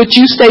you do, but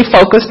you stay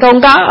focused on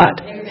God.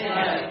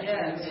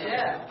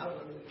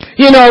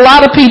 A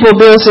lot of people,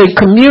 there's a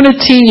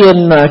community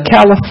in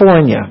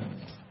California.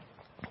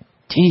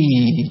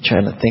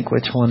 Trying to think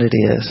which one it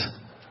is.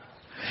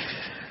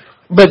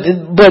 But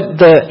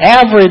the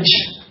average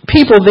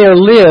people there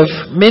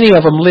many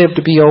of them live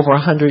to be over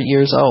 100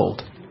 years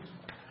old.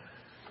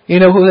 You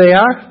know who they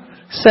are?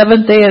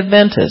 Seventh-day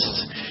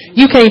Adventists.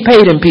 You can't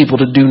pay them people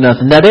to do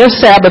nothing. Now their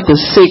Sabbath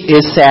is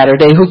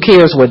Saturday. Who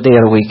cares what day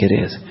of the week it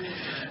is?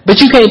 But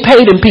you can't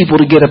pay them people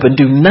to get up and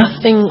do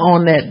nothing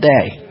on that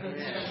day.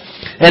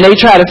 And they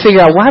try to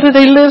figure out, why do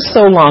they live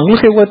so long?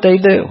 Look at what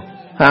they do.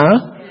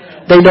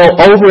 They don't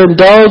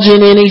overindulge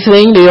in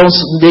anything. They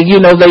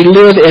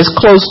live as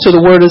close to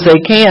the Word as they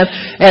can.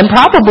 And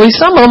probably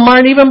some of them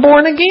aren't even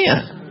born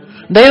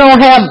again. They don't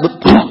have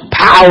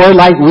power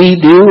like we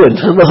do and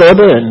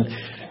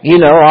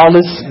all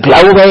this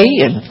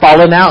glory and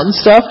falling out and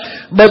stuff.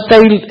 But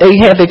they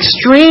have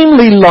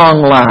extremely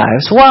long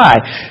lives. Why?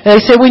 And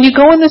they say, when you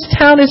go in this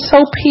town, it's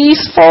so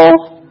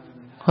peaceful.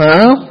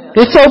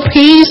 It's so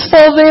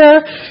peaceful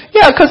there.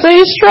 Yeah, because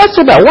they ain't stressed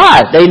about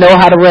why. They know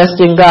how to rest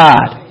in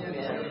God.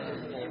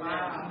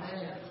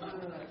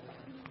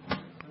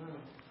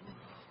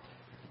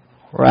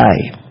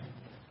 Right.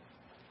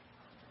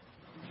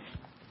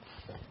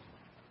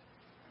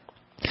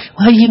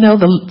 Well,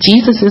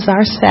 Jesus is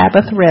our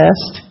Sabbath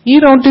rest.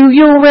 You don't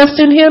rest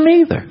in Him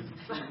either.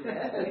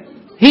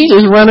 He's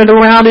just running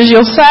around as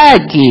your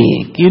side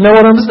gig. You know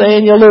what I'm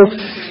saying? Your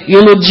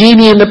little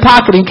genie in the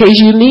pocket in case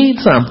you need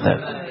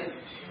something.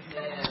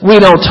 We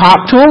don't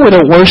talk to Him. We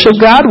don't worship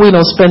God. We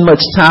don't spend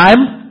much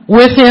time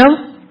with Him.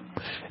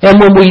 And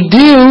when we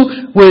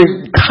do,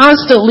 we're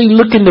constantly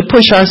looking to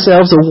push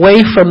ourselves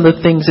away from the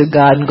things of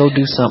God and go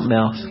do something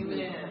else.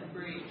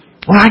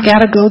 Well, I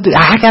gotta go. You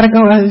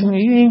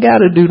ain't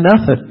gotta do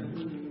nothing.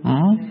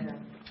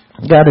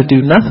 You gotta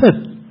do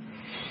nothing.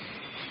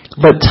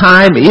 But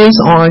time is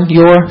on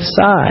your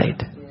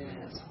side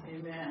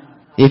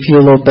if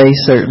you'll obey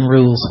certain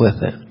rules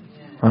with it.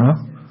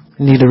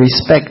 You need to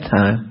respect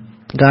time.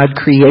 God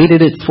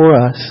created it for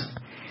us.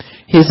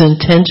 His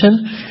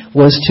intention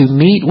was to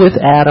meet with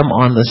Adam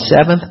on the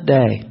seventh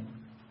day.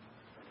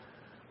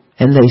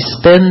 And they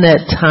spend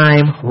that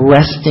time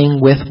resting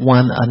with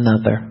one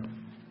another.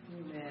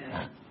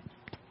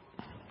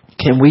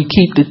 Can we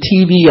keep the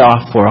TV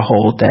off for a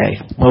whole day?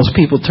 Most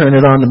people turn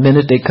it on the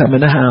minute they come in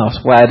the house.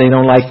 Why? They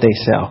don't like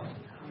themselves.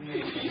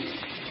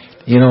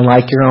 You don't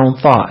like your own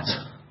thoughts.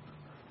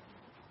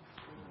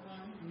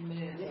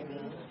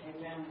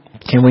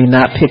 Can we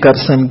not pick up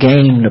some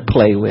game to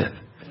play with?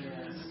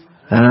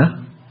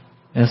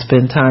 And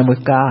spend time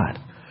with God.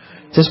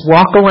 Just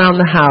walk around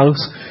the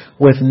house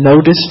with no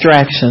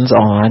distractions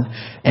on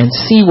and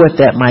see what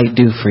that might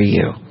do for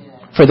you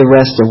for the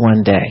rest of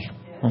one day.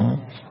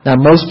 Now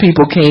most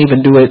people can't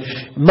even do it.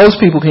 Most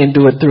people can't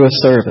do it through a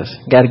service.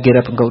 Got to get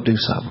up and go do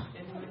something.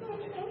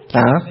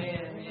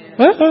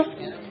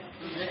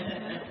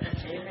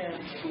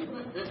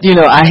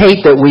 I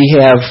hate that we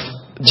have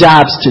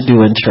jobs to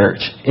do in church.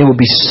 It would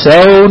be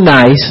so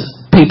nice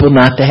people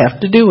not to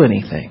have to do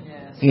anything,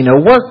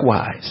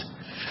 work-wise.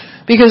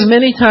 Because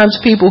many times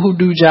people who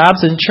do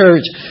jobs in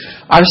church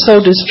are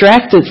so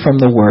distracted from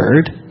the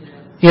Word.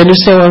 You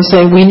understand what I'm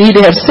saying? We need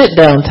to have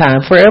sit-down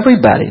time for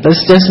everybody.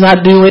 Let's just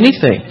not do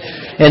anything.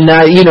 And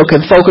now,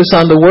 can focus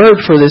on the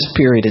Word for this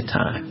period of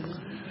time.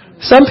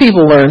 Some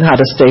people learn how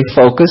to stay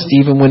focused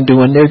even when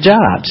doing their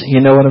jobs.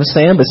 You know what I'm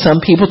saying? But some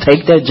people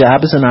take that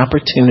job as an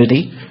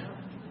opportunity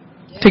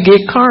to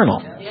get carnal.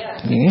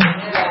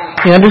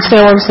 Yeah. You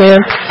understand what I'm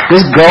saying?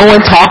 Just go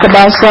and talk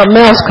about something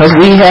else because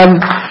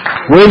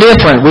we're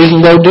different. We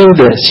can go do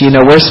this.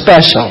 We're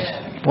special.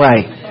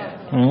 Right.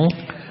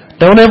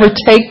 Don't ever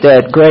take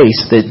that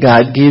grace that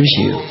God gives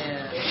you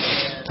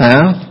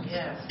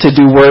to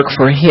do work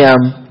for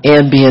Him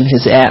and be in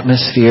His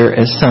atmosphere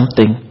as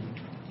something.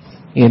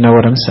 You know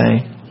what I'm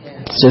saying?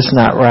 It's just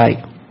not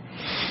right.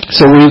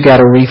 So we've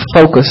got to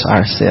refocus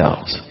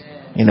ourselves.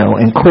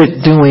 And quit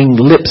doing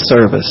lip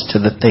service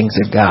to the things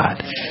of God.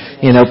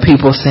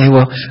 People say,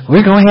 well,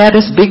 we're going to have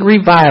this big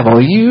revival.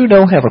 You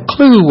don't have a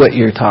clue what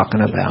you're talking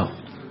about.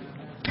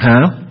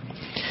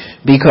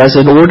 Because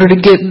in order to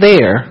get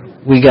there,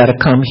 we got to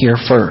come here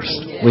first.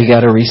 We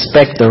got to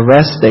respect the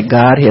rest that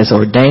God has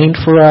ordained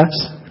for us.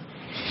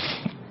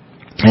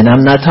 And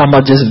I'm not talking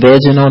about just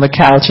vegging on the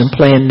couch and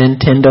playing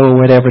Nintendo or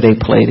whatever they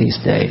play these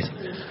days.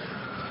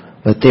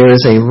 But there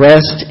is a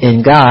rest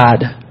in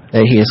God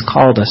that He has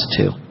called us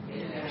to.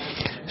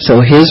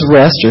 So His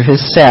rest or His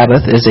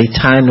Sabbath is a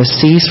time to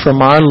cease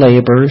from our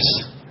labors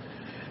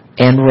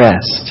and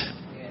rest.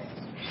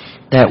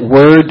 That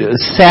word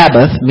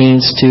Sabbath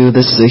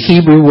this is a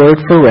Hebrew word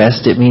for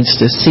rest. It means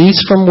to cease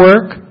from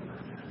work,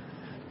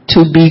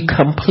 to be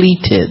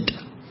completed.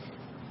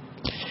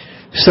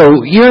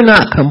 So you're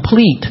not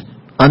complete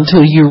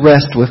until you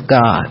rest with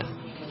God.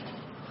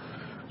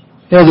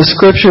 The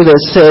scripture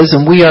that says,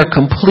 and we are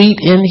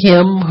complete in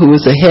Him who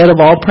is the head of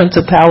all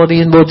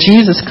principality. And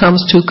Jesus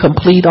comes to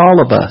complete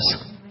all of us.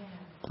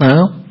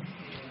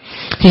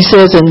 He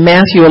says in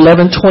Matthew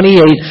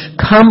 11:28,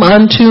 come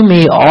unto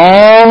me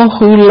all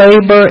who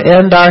labor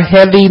and are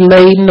heavy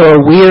laden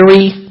or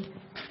weary,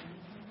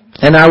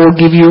 and I will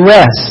give you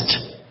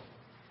rest.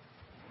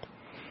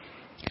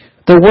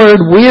 The word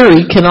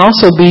weary can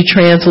also be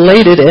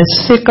translated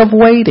as sick of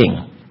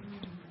waiting.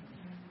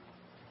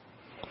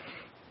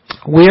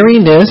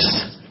 Weariness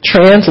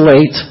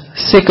translates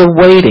sick of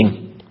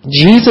waiting.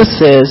 Jesus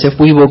says if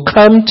we will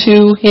come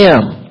to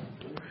Him,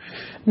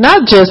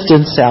 not just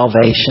in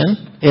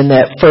salvation, in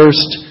that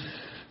first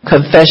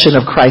confession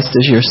of Christ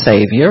as your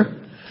Savior,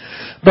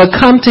 but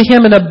come to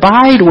Him and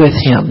abide with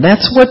Him.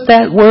 That's what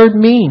that word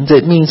means.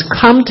 It means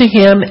come to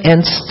Him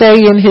and stay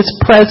in His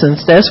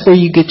presence. That's where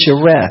you get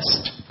your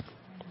rest.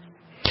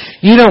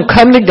 You don't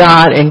come to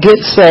God and get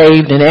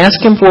saved and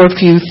ask Him for a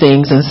few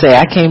things and say,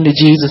 I came to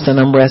Jesus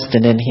and I'm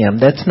resting in Him.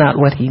 That's not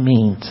what He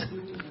means.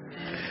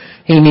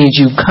 He means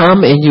you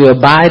come and you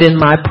abide in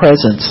my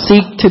presence.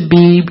 Seek to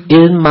be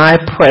in my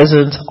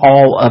presence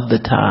all of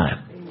the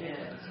time.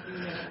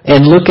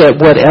 And look at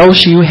what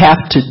else you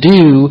have to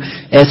do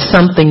as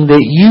something that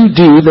you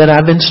do that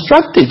I've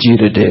instructed you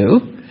to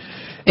do.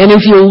 And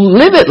if you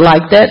live it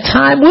like that,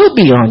 time will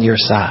be on your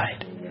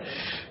side.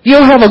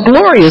 You'll have a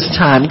glorious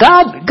time.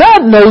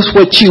 God knows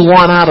what you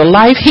want out of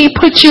life. He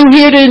put you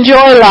here to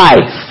enjoy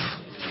life.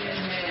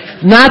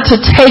 Not to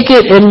take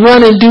it and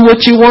run and do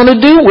what you want to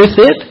do with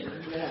it.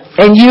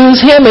 And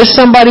use Him as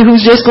somebody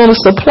who's just going to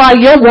supply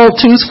your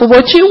want-tos for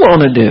what you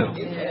want to do.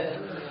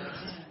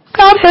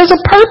 God has a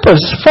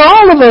purpose for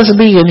all of us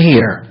being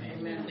here.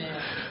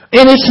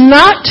 And it's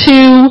not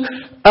to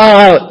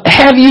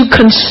have you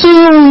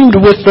consumed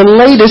with the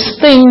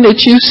latest thing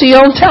that you see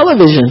on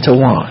television to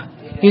want.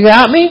 You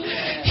got me?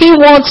 He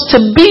wants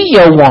to be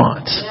your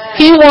wants.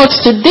 He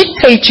wants to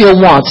dictate your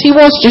wants. He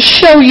wants to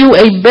show you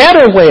a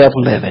better way of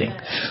living,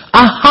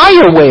 a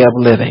higher way of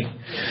living.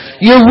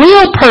 Your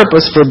real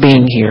purpose for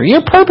being here,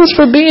 your purpose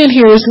for being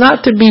here is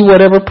not to be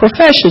whatever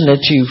profession that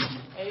you've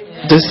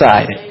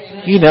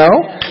decided. You know,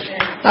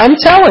 I'm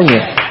telling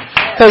you,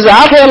 because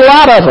I've had a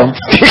lot of them.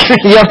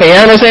 Your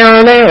parents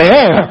are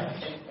there.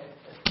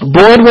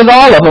 Bored with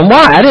all of them.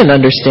 Why? I didn't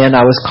understand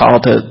I was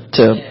called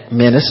to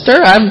minister.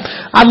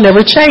 I've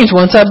never changed.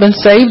 Once I've been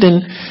saved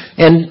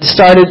and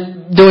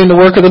started doing the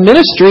work of the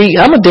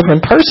ministry, I'm a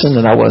different person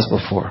than I was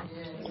before.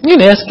 You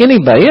can ask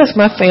anybody. Ask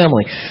my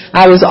family.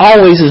 I was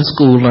always in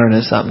school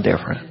learning something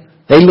different.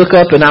 They look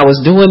up and I was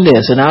doing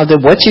this and I was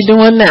doing, what you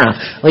doing now?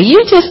 Well,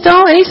 you just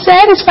ain't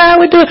satisfied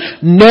with doing.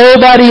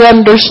 Nobody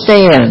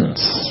understands.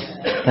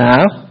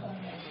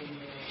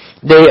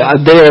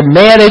 They're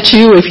mad at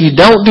you if you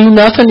don't do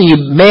nothing, and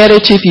you're mad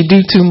at you if you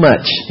do too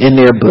much in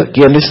their book.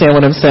 You understand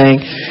what I'm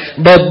saying?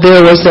 But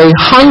there was a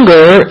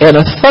hunger and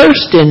a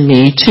thirst in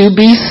me to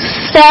be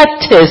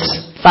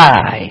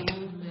satisfied.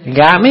 You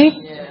got me?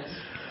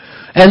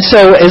 And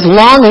so as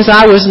long as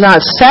I was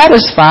not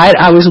satisfied,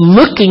 I was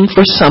looking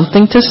for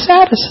something to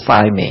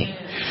satisfy me.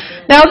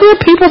 Now there are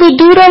people that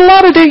do that a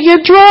lot of.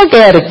 Your drug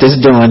addict is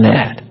doing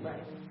that.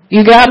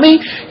 You got me?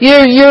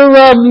 Your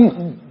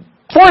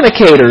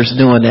fornicators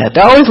doing that.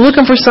 They're always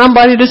looking for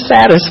somebody to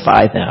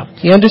satisfy them.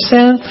 You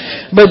understand?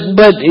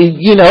 But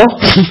you know,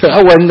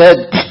 I wasn't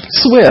that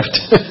swift.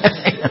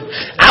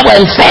 I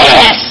wasn't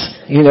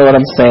fast. You know what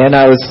I'm saying?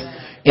 I was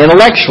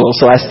intellectual,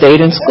 so I stayed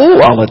in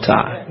school all the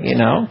time. You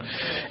know.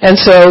 And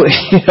so,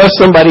 you know,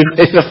 somebody,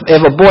 if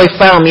a boy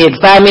found me,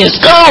 he'd find me in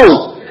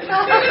school.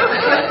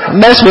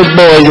 Mess with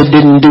boys that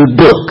didn't do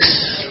books.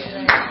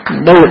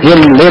 No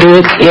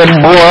illiterate,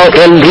 immoral,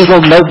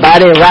 illegal,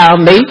 nobody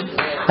around me.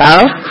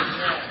 Huh?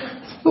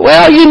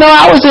 Well, you know,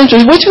 I was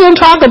interested. What you going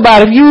to talk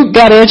about if you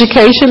got an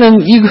education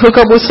and you hook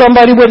up with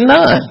somebody with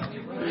none?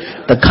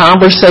 The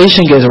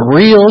conversation gets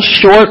real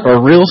short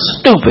or real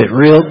stupid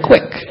real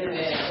quick.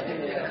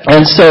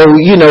 And so,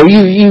 you know,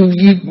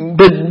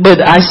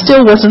 but I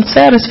still wasn't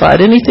satisfied.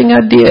 Anything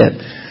I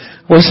did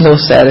was no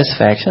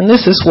satisfaction.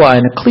 This is why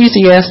in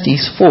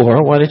Ecclesiastes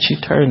 4, why don't you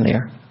turn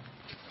there?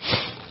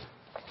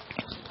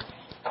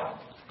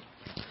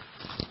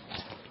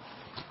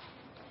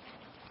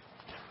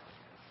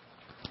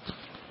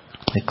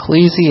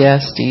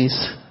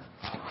 Ecclesiastes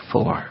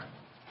 4.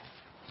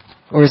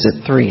 Or is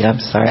it 3? I'm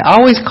sorry. I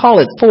always call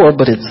it 4,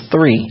 but it's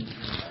 3.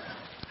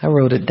 I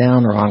wrote it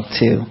down wrong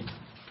too.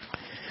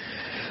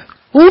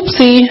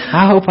 Oopsie,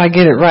 I hope I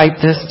get it right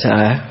this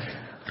time.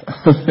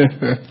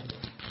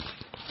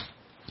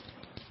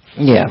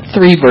 Yeah,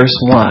 3 verse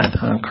 1.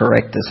 I'll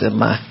correct this in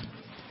my.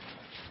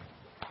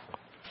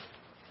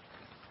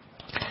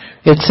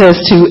 It says,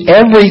 to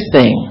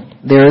everything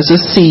there is a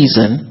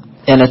season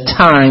and a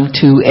time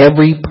to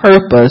every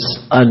purpose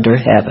under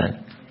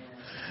heaven.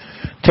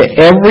 To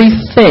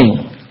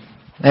everything.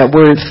 That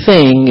word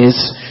thing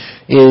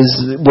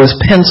was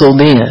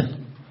penciled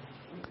in.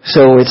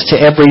 So it's to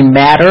every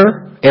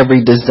matter,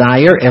 every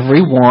desire,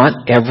 every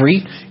want,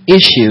 every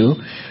issue,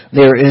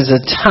 there is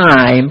a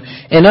time.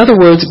 In other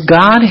words,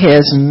 God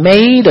has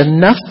made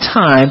enough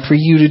time for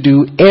you to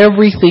do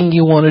everything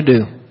you want to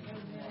do.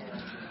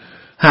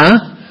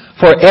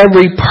 For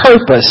every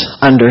purpose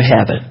under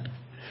heaven.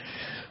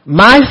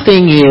 My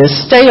thing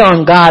is, stay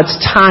on God's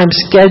time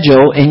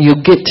schedule and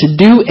you'll get to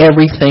do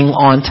everything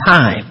on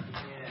time.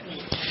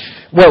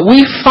 What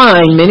we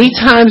find many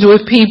times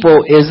with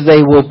people is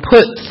they will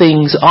put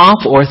things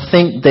off or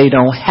think they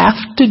don't have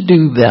to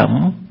do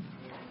them.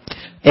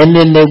 And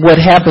then what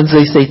happens,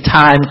 they say,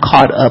 time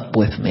caught up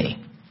with me.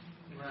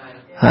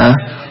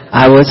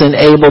 I wasn't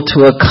able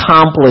to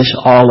accomplish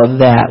all of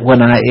that when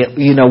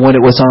when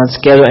it was on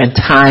schedule and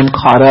time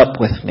caught up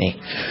with me.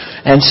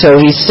 And so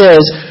he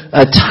says,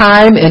 a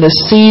time and a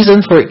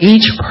season for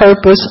each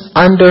purpose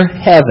under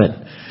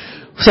heaven.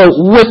 So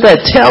what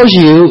that tells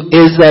you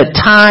is that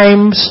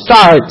time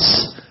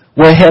starts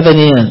where heaven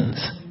ends.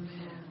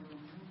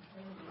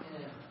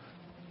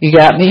 You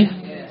got me?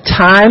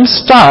 Time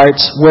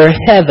starts where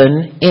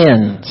heaven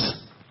ends.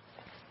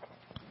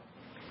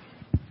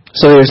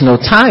 So there's no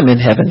time in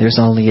heaven, there's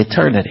only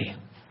eternity.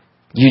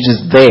 You're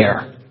just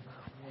there.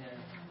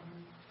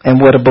 And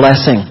what a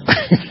blessing.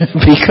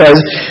 Because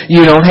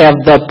you don't have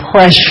the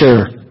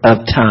pressure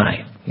of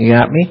time. You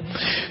got me?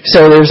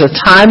 So there's a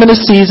time and a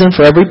season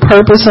for every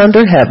purpose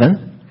under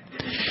heaven.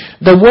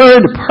 The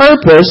word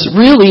purpose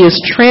really is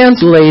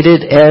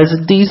translated as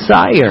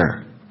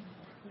desire.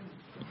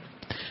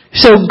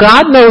 So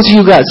God knows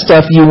you got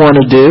stuff you want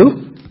to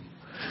do,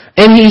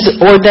 and He's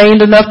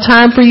ordained enough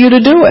time for you to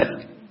do it.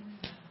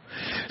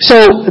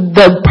 So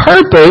the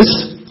purpose,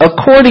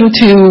 according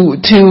to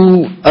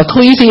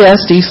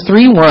Ecclesiastes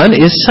 3:1,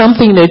 is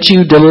something that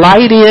you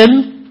delight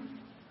in,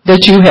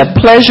 that you have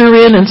pleasure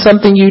in, and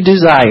something you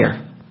desire.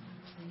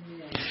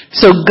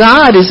 So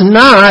God is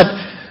not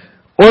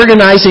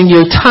organizing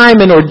your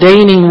time and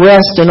ordaining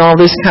rest and all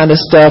this kind of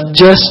stuff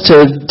just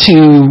to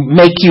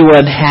make you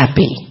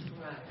unhappy.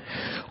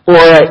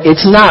 Or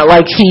it's not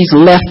like He's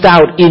left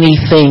out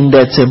anything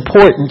that's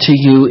important to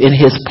you in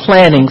His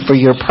planning for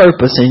your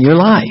purpose in your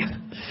life.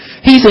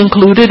 He's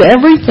included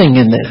everything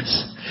in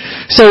this.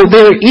 So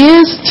there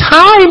is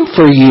time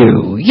for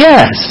you,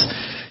 yes,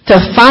 to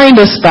find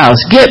a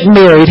spouse, get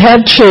married,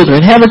 have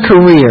children, have a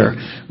career,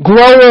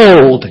 grow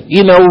old,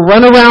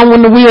 run around in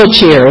the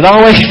wheelchair, and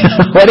all that,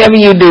 whatever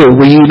you do,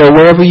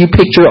 wherever you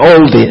picture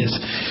old is.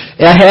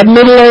 Have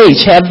middle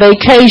age, have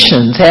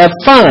vacations, have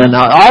fun,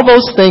 all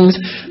those things.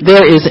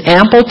 There is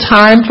ample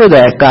time for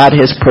that. God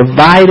has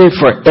provided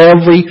for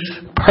every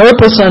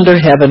purpose under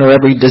heaven, or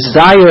every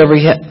desire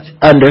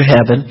under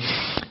heaven,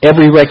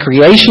 every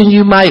recreation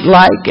you might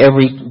like,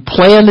 every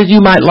plan that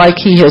you might like.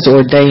 He has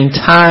ordained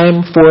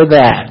time for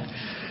that.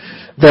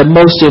 The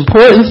most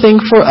important thing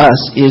for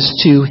us is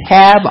to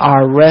have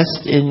our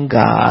rest in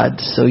God,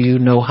 so you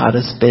know how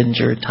to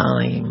spend your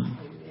time.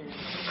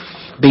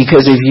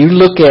 Because if you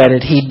look at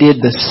it, He did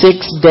the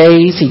 6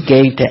 days He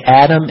gave to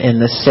Adam,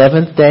 and the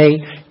 7th day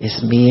is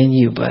me and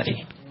you,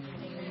 buddy.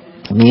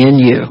 Me and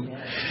you.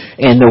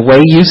 And the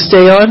way you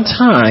stay on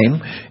time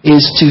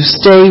is to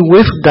stay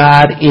with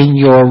God in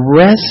your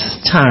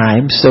rest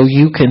time, so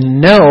you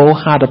can know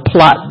how to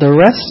plot the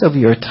rest of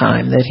your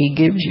time that He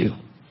gives you.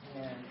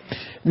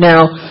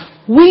 Now,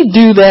 we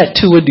do that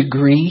to a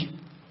degree,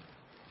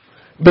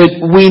 but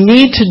we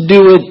need to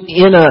do it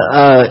in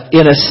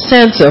a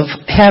sense of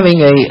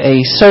having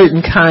a certain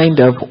kind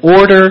of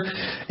order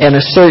and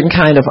a certain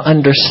kind of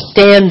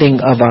understanding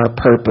of our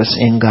purpose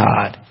in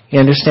God. You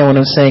understand what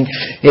I'm saying?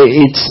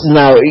 It's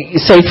now,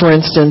 say for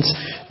instance,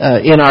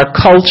 in our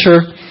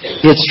culture,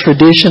 it's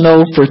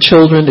traditional for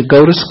children to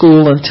go to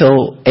school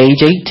until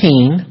age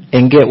 18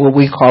 and get what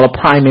we call a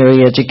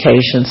primary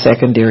education,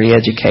 secondary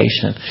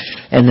education,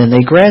 and then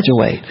they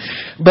graduate.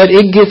 But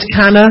it gets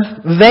kind of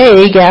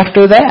vague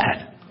after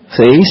that.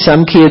 See,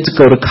 some kids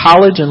go to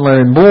college and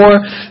learn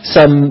more.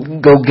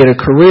 Some go get a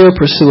career,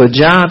 pursue a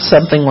job,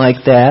 something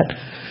like that.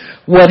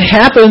 What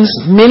happens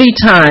many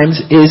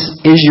times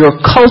is your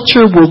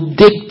culture will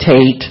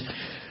dictate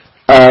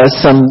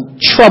some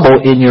trouble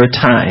in your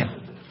time.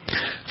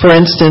 For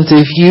instance,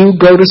 if you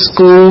go to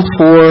school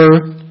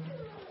for,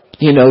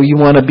 you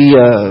want to be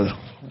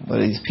what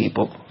are these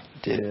people?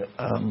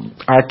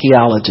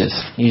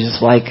 Archaeologists. You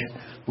just like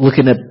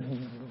looking at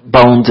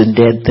bones and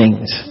dead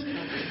things.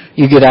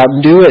 You get out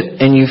and do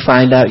it, and you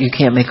find out you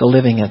can't make a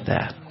living at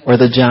that, or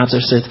the jobs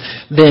are such.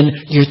 Then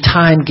your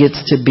time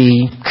gets to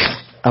be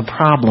a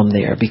problem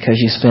there, because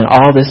you spent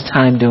all this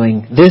time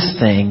doing this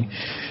thing,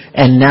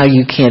 and now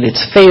you can't.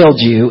 It's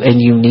failed you,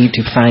 and you need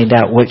to find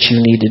out what you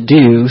need to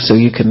do so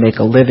you can make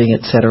a living,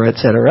 etc.,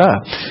 etc.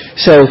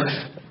 So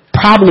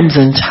problems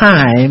in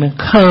time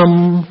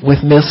come with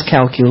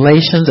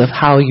miscalculations of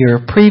how your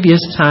previous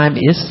time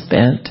is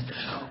spent,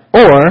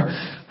 or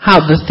how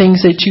the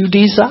things that you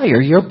desire,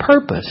 your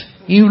purpose.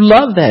 You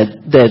love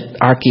that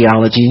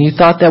archaeology, and you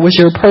thought that was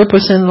your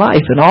purpose in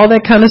life, and all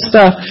that kind of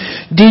stuff.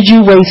 Did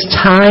you waste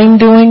time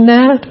doing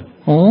that?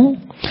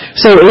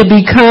 So it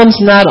becomes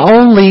not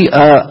only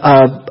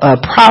a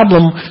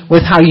problem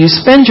with how you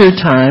spend your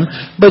time,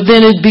 but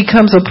then it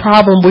becomes a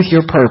problem with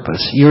your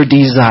purpose, your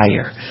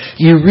desire.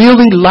 You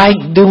really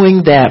like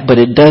doing that,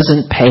 but it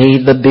doesn't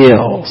pay the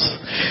bills.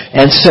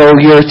 And so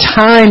your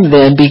time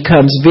then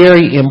becomes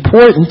very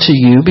important to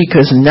you,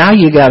 because now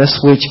you got to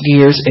switch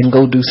gears and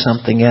go do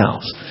something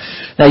else.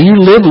 Now you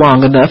live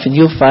long enough and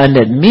you'll find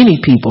that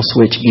many people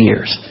switch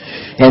gears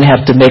and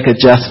have to make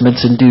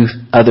adjustments and do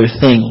other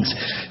things.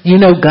 You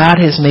know, God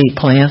has made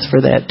plans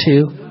for that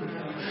too.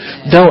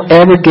 Don't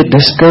ever get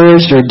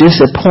discouraged or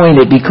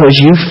disappointed because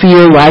you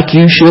feel like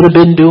you should have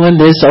been doing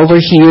this over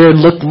here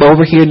and look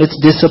over here and it's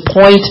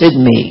disappointed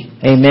me.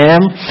 Amen.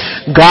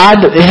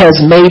 God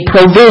has made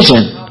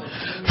provision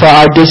for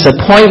our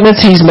disappointments.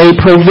 He's made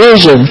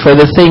provision for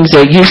the things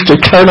that used to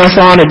turn us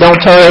on and don't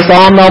turn us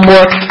on no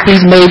more.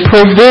 He's made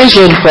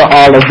provision for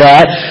all of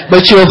that.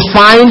 But you'll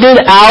find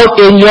it out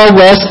in your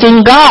rest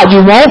in God.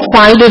 You won't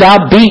find it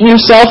out beating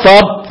yourself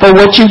up for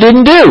what you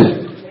didn't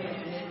do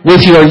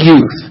with your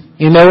youth.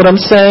 You know what I'm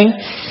saying?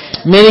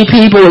 Many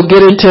people will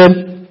get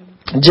into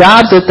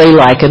jobs that they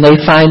like and they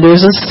find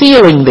there's a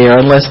ceiling there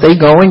unless they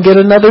go and get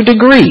another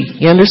degree.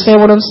 You understand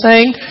what I'm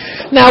saying?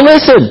 Now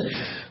listen,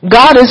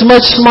 God is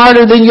much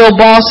smarter than your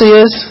boss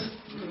is.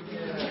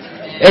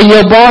 And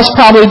your boss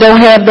probably don't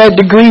have that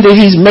degree that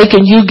he's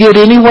making you get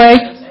anyway.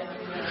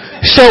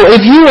 So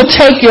if you would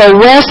take your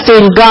rest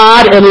in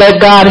God and let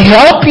God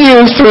help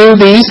you through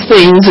these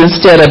things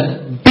instead of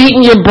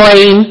beating your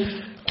brain,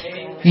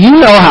 you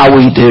know how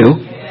we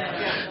do.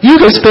 You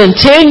can spend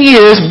 10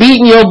 years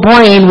beating your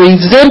brain,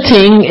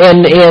 resenting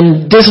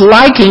and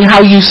disliking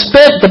how you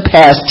spent the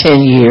past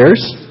 10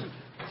 years.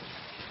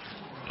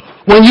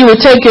 When you would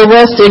take your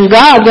rest in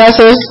God, God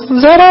says,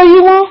 is that all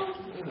you want?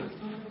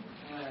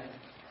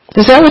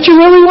 Is that what you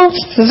really want?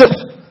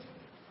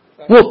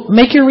 Well,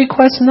 make your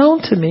request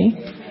known to me.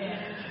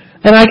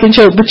 And I can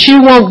show, but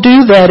you won't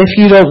do that if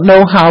you don't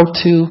know how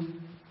to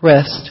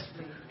rest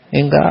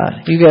in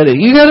God. You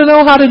gotta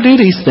know how to do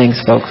these things,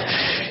 folks.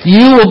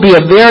 You will be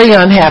a very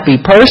unhappy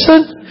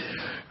person.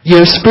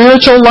 Your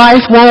spiritual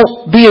life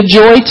won't be a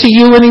joy to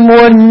you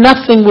anymore.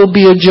 Nothing will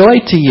be a joy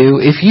to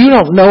you if you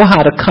don't know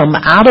how to come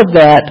out of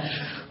that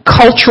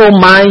cultural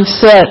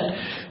mindset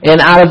and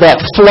out of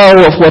that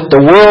flow of what the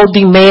world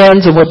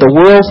demands and what the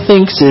world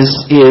thinks is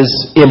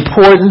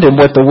important and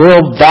what the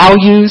world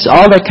values,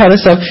 all that kind of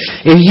stuff.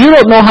 If you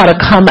don't know how to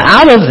come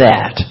out of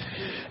that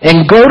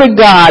and go to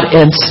God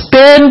and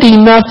spend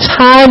enough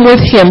time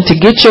with Him to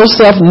get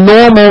yourself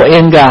normal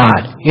in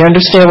God. You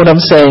understand what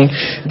I'm saying?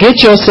 Get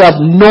yourself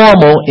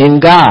normal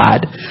in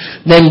God.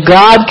 Then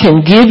God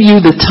can give you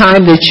the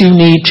time that you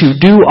need to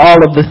do all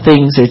of the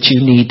things that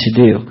you need to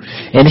do.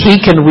 And He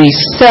can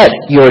reset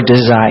your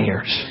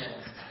desires.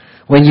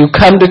 When you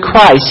come to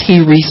Christ,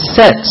 He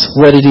resets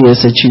what it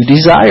is that you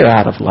desire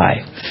out of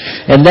life.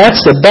 And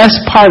that's the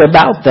best part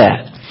about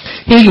that.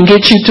 He can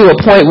get you to a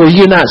point where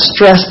you're not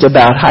stressed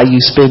about how you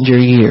spend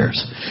your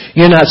years.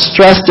 You're not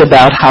stressed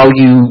about how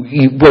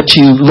what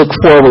you look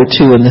forward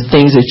to and the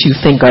things that you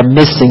think are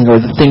missing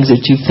or the things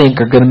that you think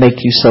are going to make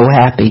you so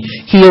happy.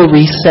 He'll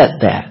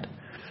reset that.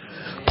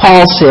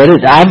 Paul said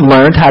it, I've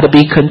learned how to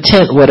be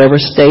content whatever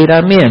state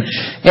I'm in.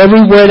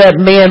 Everywhere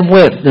that man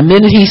went, the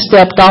minute he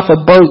stepped off a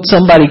boat,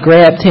 somebody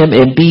grabbed him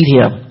and beat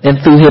him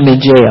and threw him in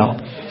jail.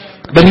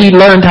 But he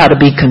learned how to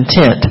be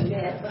content.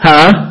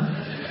 Huh?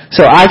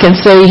 So I can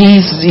say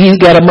he's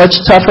got a much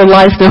tougher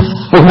life than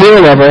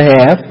we'll ever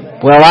have.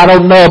 Well, I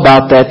don't know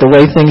about that, the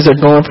way things are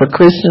going for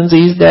Christians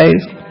these days.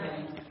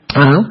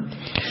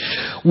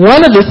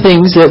 One of the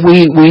things that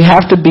we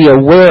have to be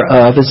aware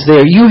of is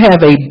you have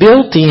a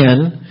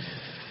built-in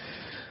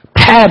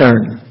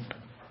pattern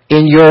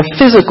in your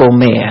physical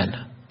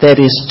man that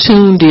is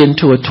tuned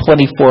into a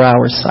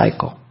 24-hour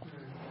cycle.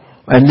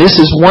 And this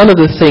is one of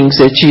the things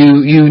that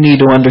you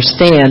need to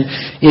understand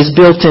is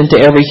built into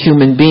every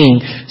human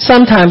being.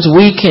 Sometimes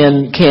we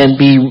can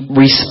be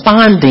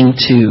responding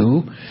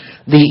to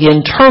the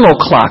internal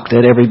clock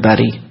that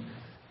everybody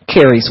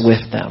carries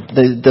with them.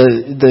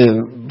 The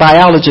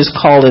biologists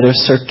call it a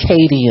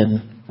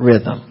circadian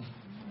rhythm.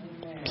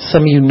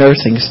 Some of you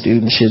nursing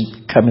students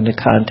should come into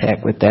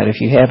contact with that.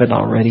 If you haven't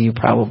already, you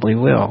probably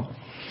will.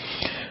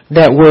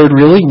 That word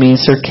really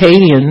means,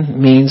 circadian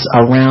means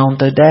around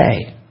the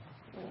day.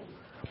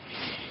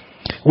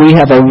 We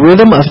have a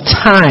rhythm of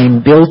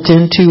time built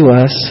into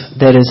us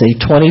that is a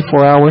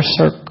 24-hour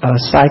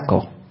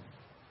cycle.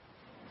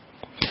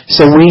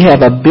 So we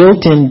have a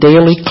built-in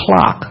daily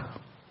clock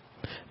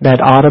that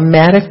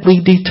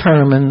automatically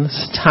determines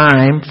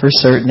time for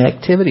certain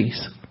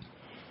activities.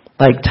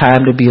 Like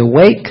time to be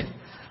awake,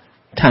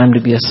 time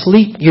to be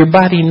asleep. Your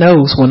body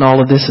knows when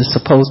all of this is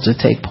supposed to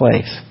take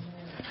place.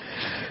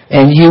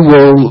 And you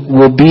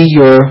will be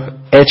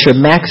at your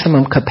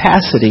maximum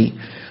capacity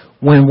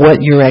when what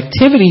your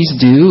activities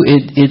do,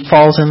 it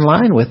falls in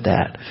line with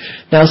that.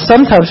 Now,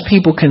 sometimes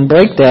people can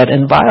break that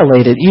and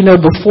violate it. You know,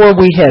 before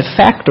we had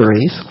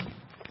factories,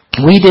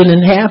 we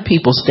didn't have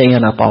people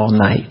staying up all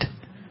night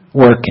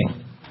working.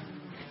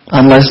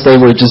 Unless they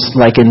were just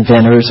like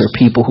inventors or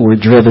people who were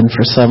driven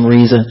for some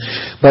reason.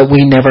 But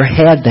we never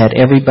had that.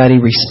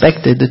 Everybody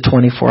respected the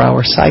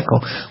 24-hour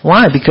cycle.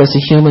 Why? Because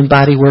the human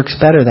body works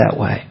better that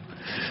way.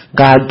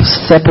 God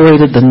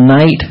separated the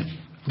night,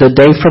 the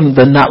day from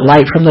the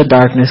light from the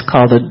darkness,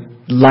 called the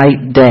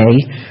light day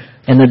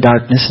and the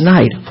darkness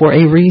night for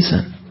a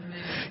reason.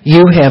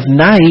 You have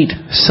night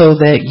so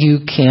that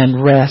you can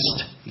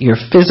rest your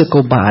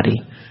physical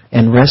body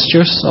and rest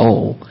your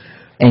soul,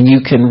 and you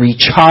can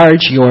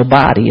recharge your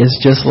body. It's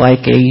just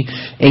like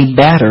a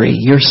battery.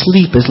 Your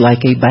sleep is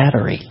like a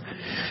battery.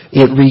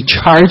 It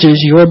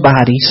recharges your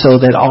body so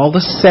that all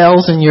the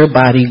cells in your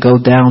body go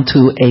down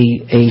to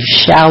a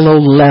shallow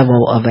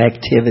level of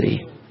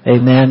activity.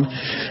 Amen.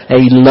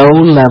 A low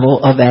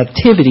level of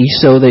activity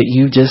so that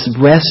you just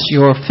rest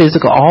your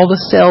physical. All the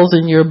cells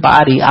in your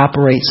body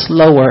operate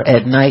slower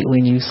at night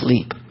when you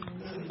sleep.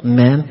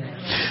 Amen.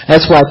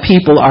 That's why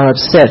people are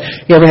upset.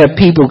 You ever have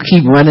people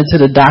keep running to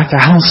the doctor?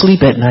 I don't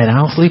sleep at night. I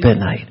don't sleep at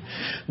night.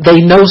 They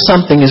know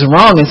something is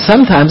wrong, and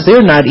sometimes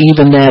they're not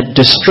even that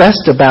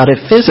distressed about it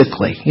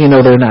physically.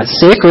 They're not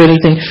sick or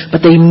anything,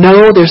 but they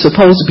know they're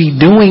supposed to be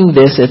doing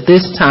this at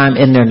this time,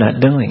 and they're not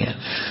doing it.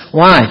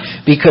 Why?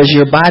 Because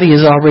your body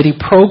is already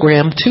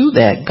programmed to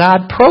that.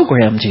 God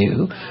programmed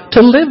you to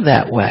live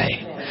that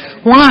way.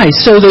 Why?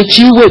 So that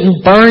you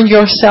wouldn't burn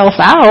yourself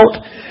out,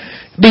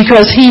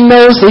 because He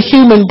knows the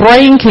human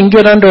brain can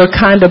get under a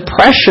kind of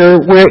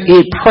pressure where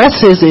it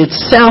presses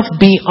itself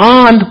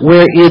beyond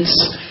where it's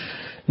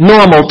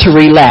normal to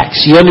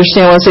relax. You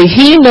understand what I'm saying?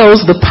 He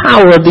knows the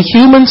power of the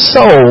human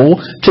soul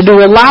to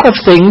do a lot of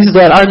things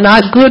that are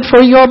not good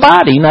for your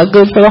body, not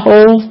good for the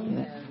whole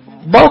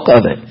bulk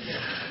of it.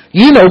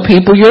 You know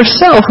people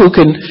yourself who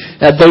can,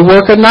 they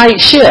work a night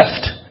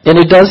shift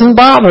and it doesn't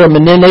bother them,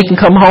 and then they can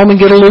come home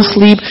and get a little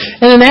sleep,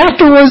 and then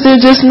afterwards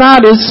they're just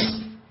not as,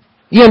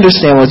 you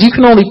understand what, you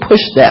can only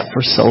push that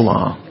for so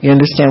long. You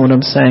understand what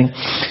I'm saying?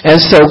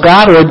 And so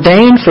God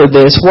ordained for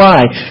this.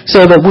 Why?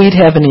 So that we'd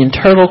have an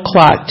internal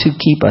clock to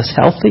keep us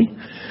healthy,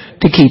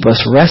 to keep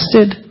us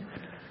rested.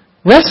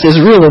 Rest is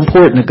real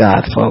important to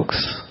God,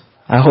 folks.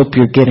 I hope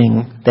you're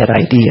getting that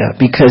idea,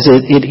 because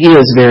it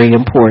is very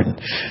important.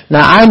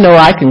 Now, I know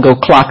I can go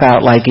clock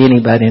out like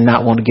anybody and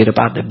not want to get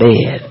up out of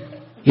bed.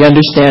 You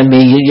understand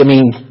me?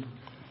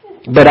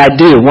 But I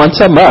do. Once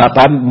I'm up,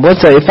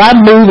 if I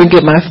move and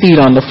get my feet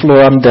on the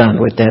floor, I'm done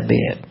with that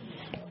bed.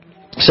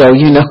 So,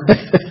 you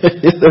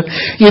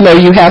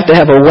have to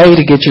have a way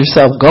to get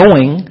yourself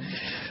going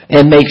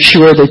and make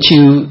sure that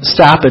you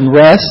stop and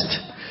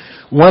rest.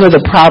 One of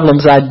the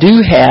problems I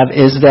do have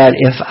is that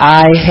if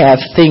I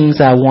have things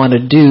I want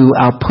to do,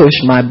 I'll push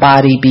my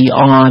body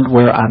beyond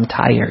where I'm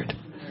tired.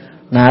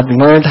 Now, I've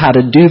learned how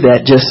to do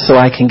that just so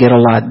I can get a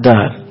lot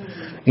done.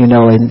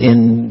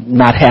 And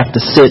not have to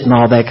sit and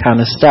all that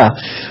kind of stuff.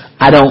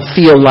 I don't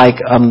feel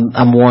like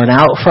I'm worn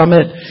out from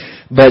it,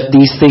 but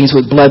these things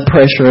with blood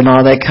pressure and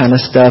all that kind of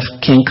stuff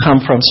can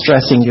come from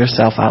stressing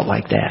yourself out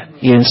like that.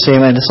 You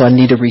understand? So I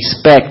need to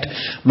respect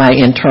my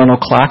internal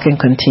clock and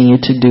continue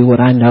to do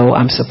what I know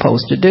I'm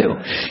supposed to do.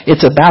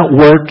 It's about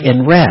work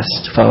and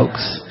rest,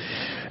 folks,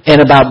 and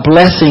about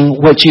blessing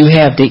what you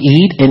have to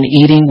eat and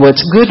eating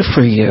what's good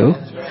for you.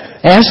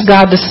 Ask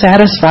God to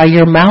satisfy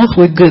your mouth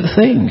with good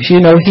things.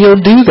 He'll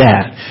do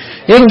that.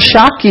 It'll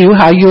shock you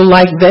how you'll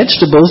like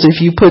vegetables if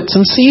you put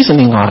some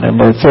seasoning on them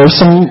or throw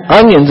some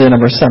onions in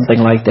them or something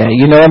like that.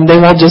 They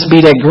won't just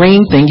be that green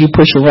thing you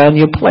push around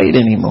your plate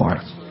anymore.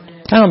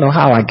 I don't know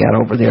how I got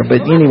over there,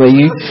 but anyway,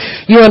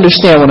 you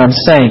understand what I'm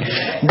saying.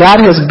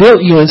 God has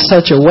built you in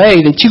such a way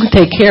that you can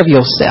take care of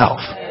yourself.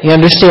 You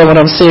understand what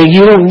I'm saying?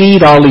 You don't need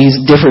all these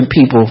different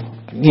people,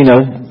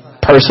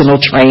 personal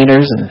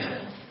trainers and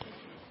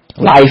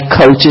life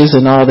coaches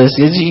and all this.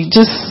 You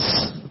just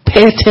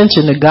pay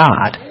attention to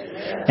God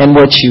and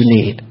what you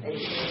need.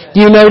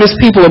 You notice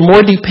people are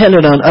more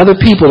dependent on other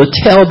people to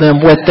tell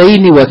them what they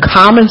knew. What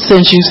common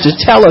sense used to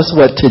tell us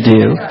what to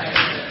do.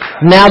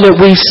 Now that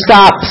we've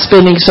stopped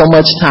spending so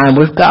much time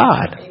with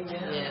God.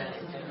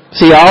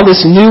 See, all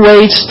this new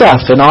age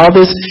stuff and all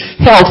this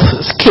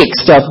health kick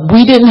stuff,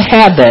 we didn't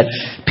have that.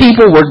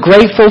 People were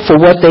grateful for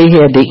what they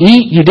had to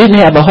eat. You didn't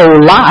have a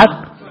whole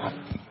lot.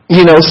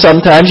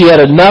 Sometimes you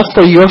had enough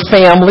for your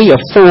family, of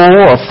 4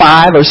 or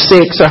 5 or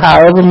 6 or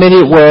however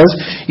many it was.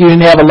 You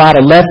didn't have a lot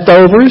of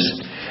leftovers.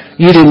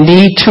 You didn't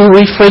need 2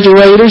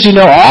 refrigerators.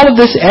 All of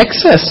this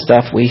excess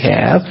stuff we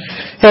have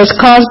has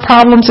caused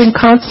problems and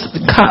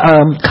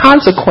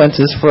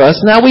consequences for us.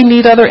 Now we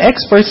need other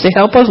experts to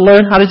help us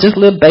learn how to just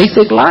live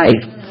basic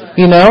life.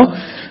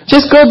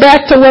 Just go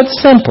back to what's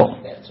simple.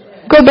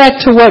 Go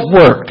back to what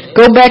worked.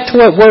 Go back to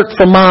what worked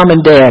for mom and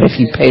dad if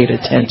you paid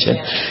attention.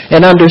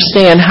 And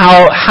understand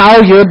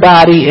how your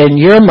body and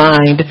your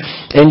mind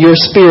and your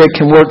spirit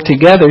can work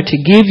together to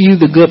give you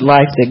the good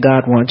life that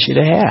God wants you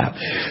to have.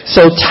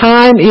 So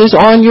time is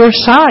on your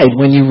side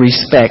when you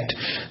respect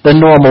the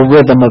normal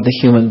rhythm of the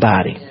human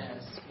body.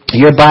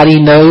 Your body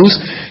knows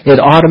it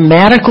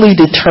automatically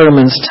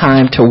determines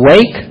time to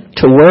wake,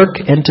 to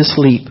work, and to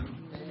sleep.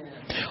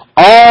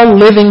 All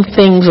living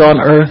things on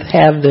earth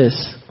have this.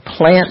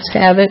 Plants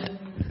have it.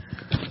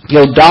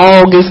 Your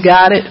dog has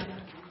got it.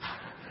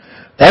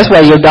 That's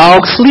why your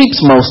dog sleeps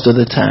most of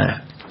the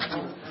time.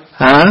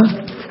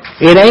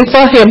 It ain't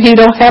for him. He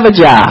don't have a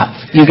job.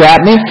 You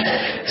got me?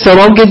 So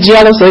don't get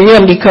jealous of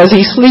him because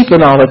he's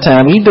sleeping all the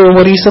time. He's doing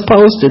what he's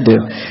supposed to do.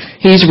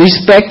 He's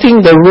respecting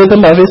the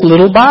rhythm of his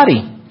little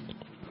body.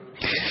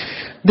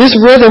 This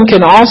rhythm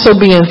can also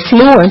be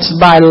influenced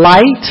by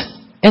light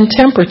and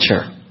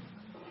temperature.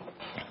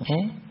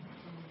 Okay?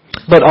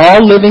 But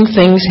all living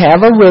things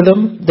have a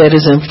rhythm that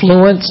is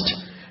influenced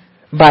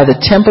by the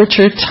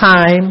temperature,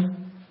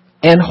 time,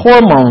 and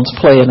hormones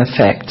play an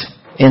effect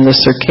in the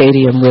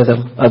circadian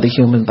rhythm of the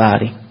human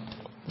body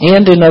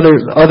and in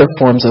other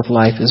forms of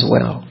life as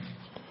well.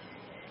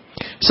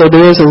 So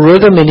there is a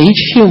rhythm in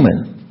each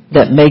human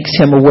that makes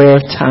him aware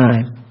of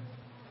time.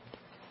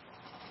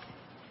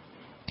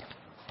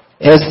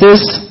 As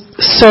this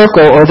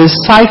circle or this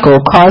cycle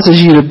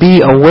causes you to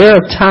be aware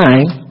of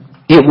time,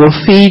 it will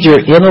feed your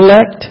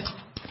intellect,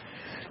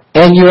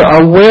 and your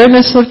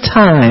awareness of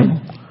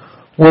time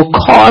will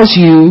cause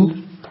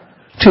you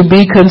to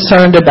be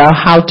concerned about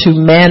how to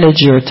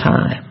manage your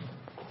time.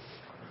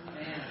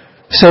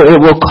 So it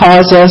will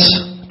cause us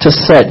to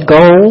set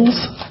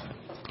goals,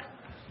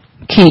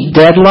 keep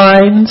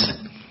deadlines,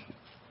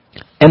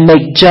 and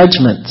make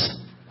judgments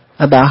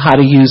about how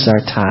to use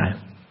our time.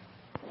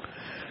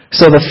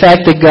 So the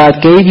fact that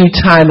God gave you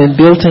time and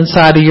built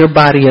inside of your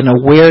body an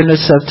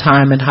awareness of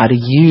time and how to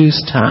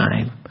use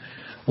time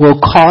will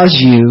cause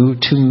you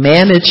to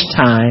manage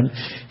time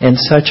in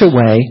such a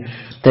way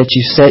that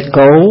you set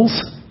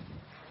goals,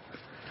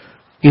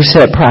 you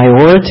set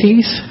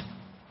priorities,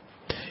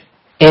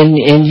 and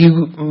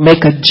you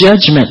make a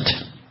judgment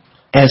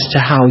as to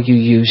how you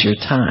use your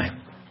time.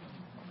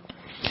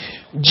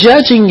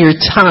 Judging your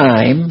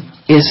time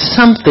is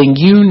something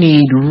you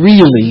need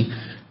really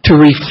to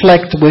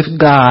reflect with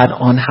God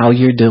on how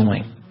you're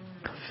doing.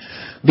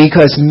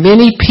 Because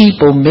many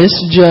people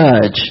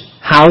misjudge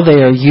how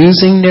they are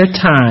using their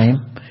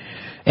time,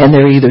 and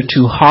they're either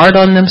too hard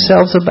on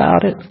themselves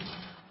about it,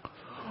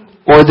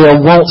 or they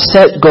won't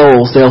set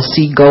goals. They'll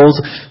see goals,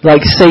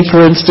 like say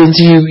for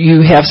instance you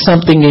have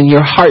something in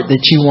your heart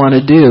that you want to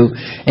do,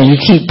 and you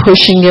keep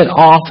pushing it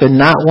off and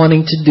not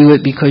wanting to do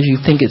it because you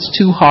think it's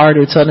too hard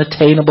or it's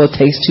unattainable, it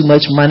takes too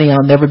much money,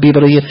 I'll never be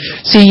able to.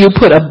 See, you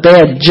put a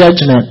bad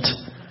judgment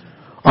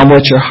on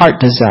what your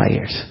heart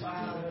desires.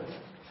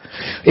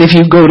 If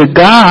you go to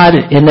God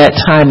in that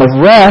time of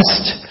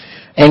rest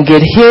and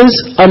get His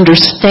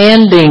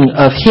understanding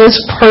of His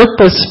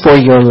purpose for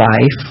your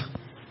life,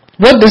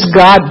 what does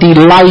God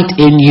delight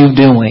in you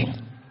doing?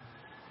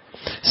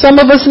 Some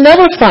of us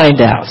never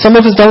find out. Some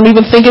of us don't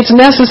even think it's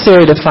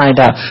necessary to find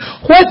out.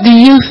 What do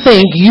you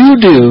think you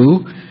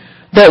do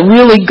that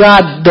really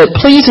that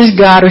pleases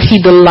God or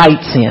He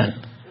delights in?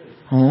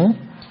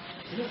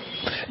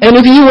 And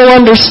if you will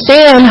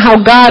understand how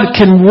God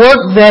can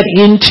work that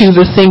into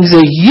the things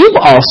that you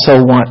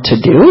also want to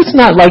do, it's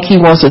not like He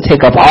wants to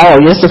take up all.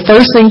 It's the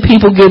first thing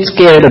people get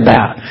scared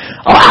about.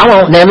 Oh, I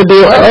won't never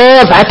do it.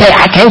 Oh, I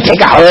can't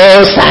take a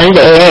whole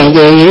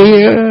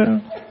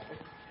Sunday.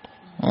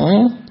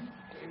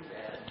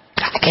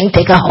 I can't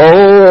take a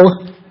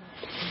whole.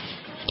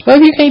 Well,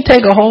 if you can't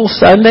take a whole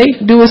Sunday,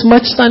 do as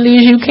much Sunday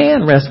as you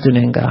can resting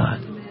in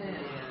God.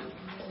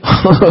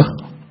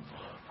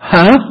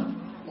 Huh?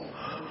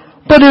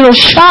 But it'll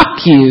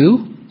shock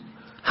you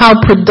how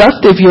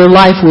productive your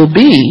life will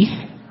be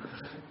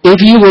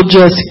if you will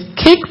just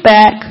kick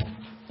back,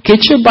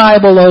 get your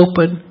Bible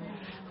open,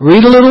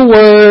 read a little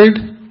word,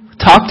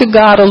 talk to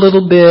God a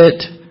little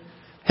bit,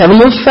 have a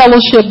little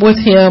fellowship with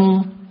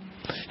Him,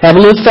 have a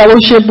little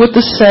fellowship with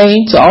the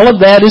saints. All of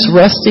that is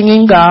resting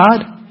in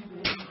God.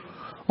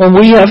 When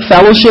we have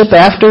fellowship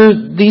after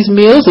these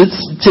meals, it's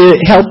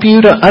to help you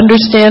to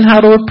understand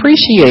how to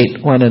appreciate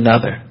one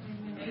another,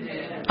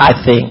 I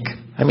think.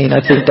 I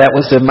think that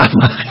was in my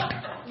mind.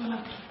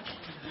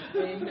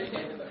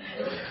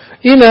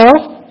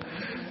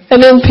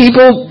 And then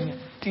people,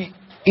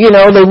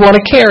 they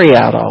want to carry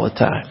out all the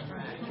time,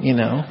 You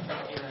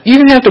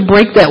have to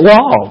break that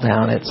wall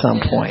down at some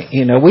point.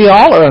 We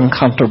all are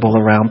uncomfortable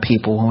around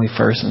people when we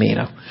first meet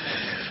them.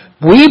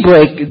 We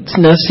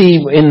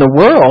in the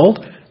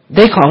world,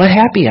 they call it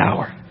happy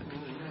hour.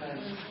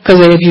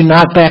 Because if you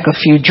knock back a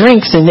few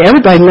drinks, and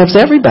everybody loves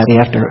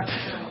everybody after.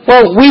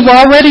 Well, we've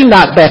already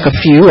knocked back a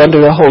few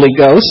under the Holy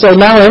Ghost, so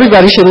now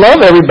everybody should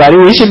love everybody.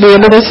 We should be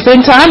able to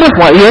spend time with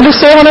one. You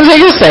understand what I'm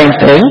saying? The same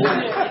thing.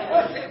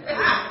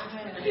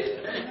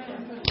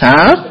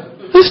 Huh?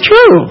 It's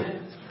true.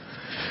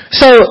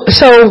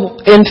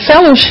 So in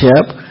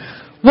fellowship,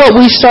 what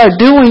we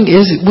start doing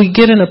is we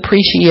get an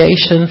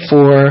appreciation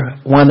for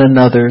one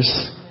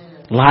another's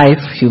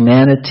life,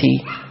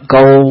 humanity,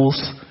 goals,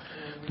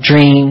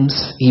 dreams,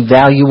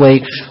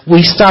 evaluate.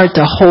 We start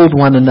to hold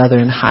one another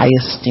in high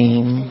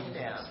esteem.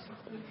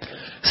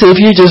 So if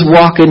you're just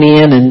walking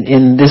in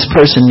and this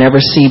person never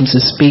seems to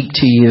speak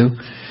to you,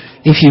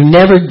 if you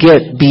never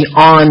get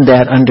beyond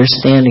that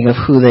understanding of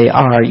who they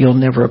are, you'll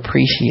never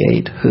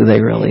appreciate who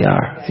they really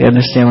are. You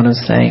understand what I'm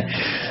saying?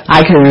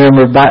 I can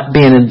remember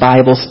being in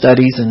Bible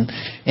studies and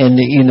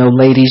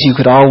ladies, you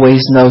could always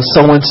know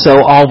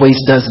so-and-so always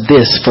does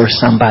this for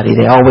somebody.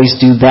 They always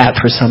do that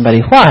for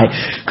somebody. Why?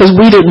 Because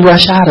we didn't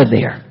rush out of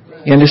there.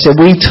 You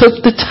understand? We took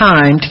the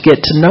time to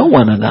get to know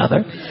one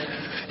another.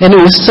 And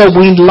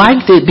we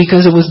liked it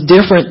because it was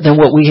different than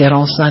what we had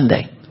on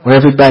Sunday, where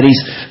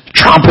everybody's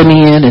tromping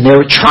in and they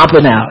were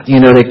tromping out.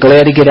 They're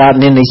glad to get out,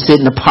 and then they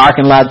sit in the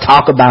parking lot,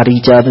 talk about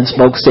each other and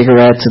smoke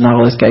cigarettes and all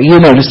this kind. You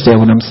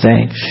understand what I'm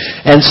saying?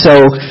 And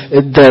so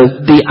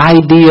the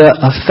idea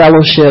of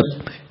fellowship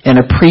and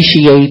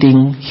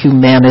appreciating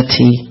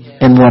humanity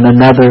and one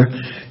another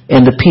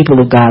and the people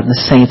of God and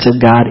the saints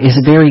of God is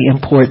very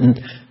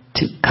important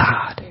to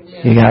God.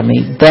 You got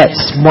me?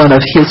 That's one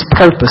of his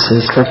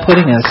purposes for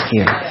putting us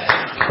here.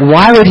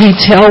 Why would he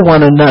tell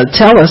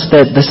us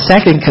that the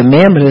second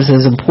commandment is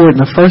as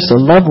important as first to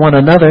love one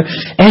another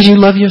as you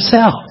love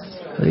yourself?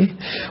 See?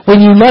 When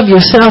you love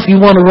yourself, you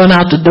want to run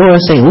out the door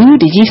and say, ooh,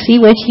 did you see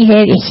what she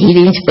had? And she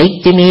didn't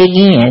speak to me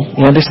again.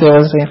 You understand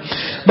what I'm saying?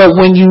 But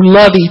when you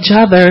love each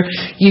other,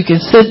 you can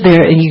sit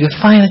there and you can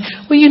find,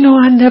 well, you know,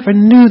 I never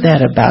knew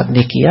that about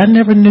Nikki. I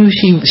never knew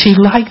she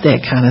liked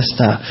that kind of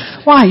stuff.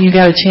 Why? You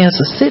got a chance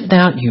to sit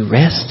down. You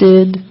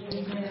rested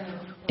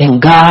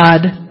in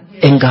God,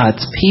 in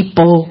God's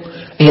people.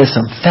 You had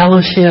some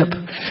fellowship.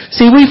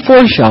 See, we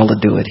force y'all to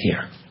do it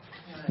here.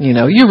 You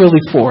know, you're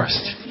really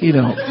forced. You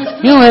don't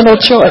have no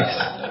choice.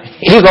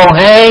 You're going to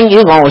hang,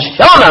 you're going to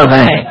show enough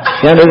hang.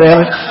 You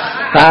understand?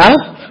 Huh?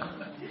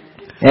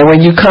 And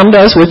when you come to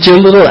us with your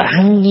little,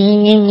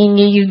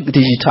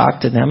 did you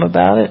talk to them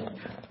about it?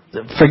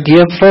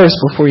 Forgive first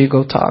before you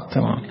go talk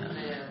to them.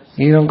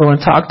 You don't go and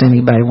talk to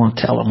anybody who won't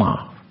tell them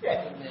off.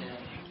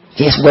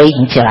 Just wait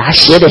until I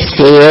should have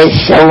said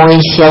so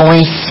and so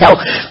and so.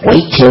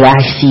 Wait till I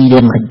see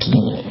them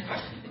again.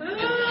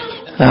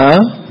 Huh?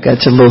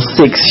 Got your little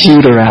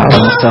 6-shooter out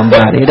on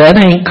somebody. That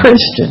ain't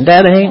Christian.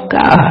 That ain't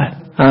God.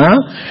 Huh?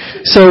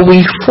 So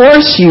we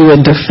force you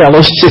into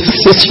fellowship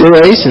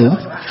situations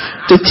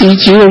to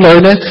teach you to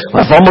learn that,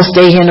 well, if I'm going to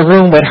stay in the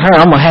room with her,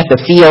 I'm going to have to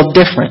feel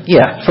different.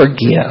 Yeah,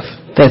 forgive.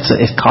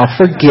 It's called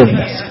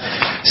forgiveness.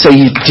 So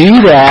you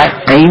do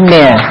that.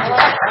 Amen.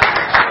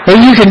 And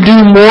you can do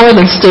more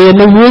than stay in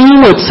the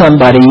room with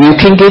somebody. You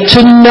can get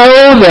to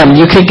know them.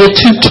 You can get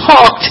to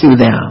talk to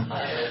them.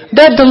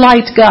 That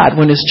delights God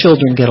when his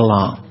children get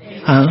along.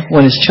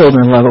 When his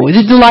children love it.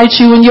 It delights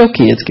you when your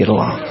kids get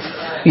along.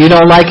 You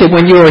don't like it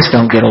when yours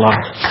don't get along.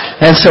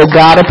 And so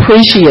God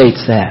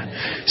appreciates that.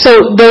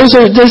 So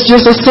that's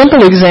just a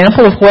simple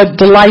example of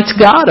what delights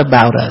God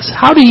about us.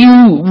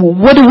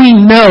 What do we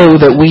know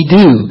that we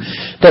do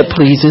that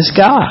pleases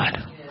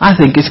God? I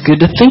think it's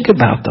good to think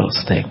about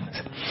those things.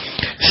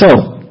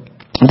 So,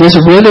 this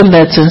rhythm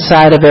that's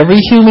inside of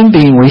every human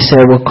being, we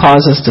said, will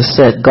cause us to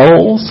set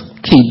goals,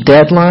 keep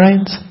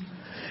deadlines,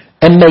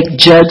 and make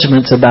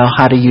judgments about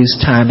how to use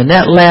time. And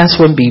that last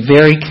one, be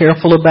very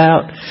careful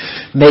about.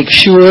 Make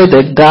sure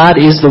that God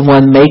is the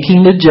one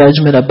making the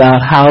judgment about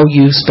how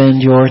you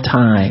spend your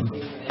time.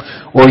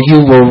 Or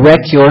you will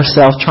wreck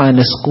yourself trying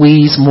to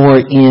squeeze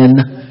more in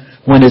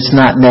when it's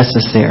not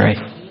necessary.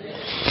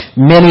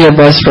 Many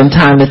of us from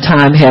time to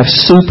time have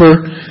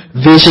super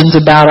visions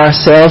about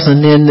ourselves,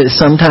 and then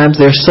sometimes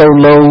they're so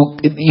low,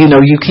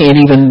 you can't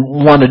even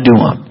want to do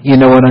them. You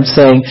know what I'm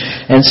saying?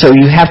 And so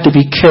you have to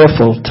be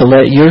careful to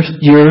let your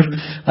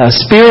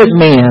spirit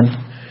man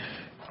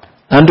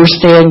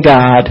understand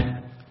God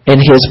and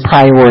his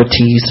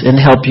priorities and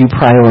help you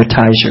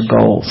prioritize your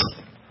goals.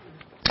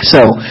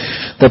 So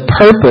the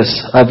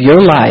purpose of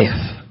your life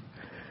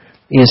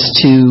is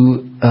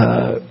to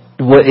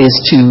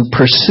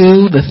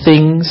pursue the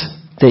things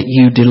that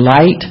you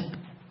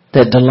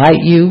that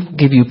delight you,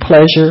 give you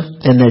pleasure,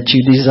 and that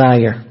you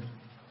desire.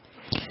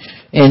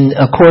 And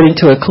according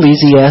to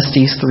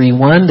Ecclesiastes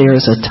 3:1, there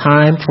is a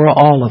time for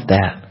all of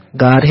that.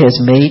 God has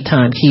made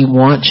time. He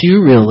wants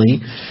you really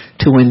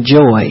to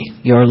enjoy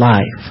your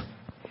life.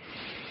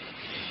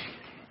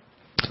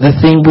 The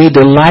thing we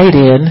delight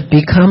in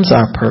becomes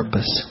our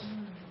purpose.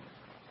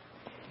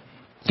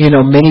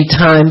 Many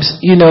times,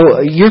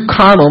 your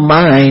carnal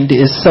mind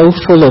is so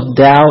full of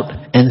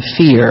doubt and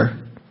fear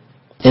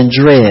and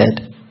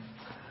dread.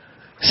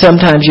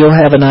 Sometimes you'll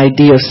have an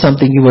idea of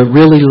something you would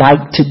really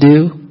like to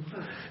do,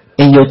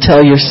 and you'll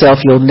tell yourself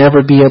you'll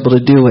never be able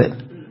to do it,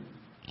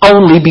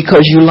 only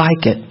because you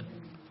like it.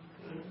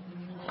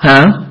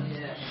 Huh?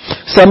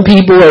 Some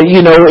people are,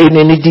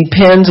 and it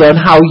depends on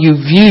how you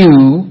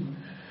view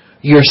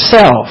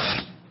yourself.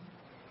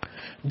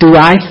 Do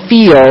I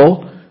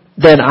feel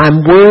that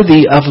I'm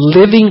worthy of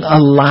living a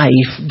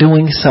life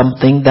doing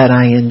something that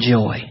I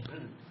enjoy?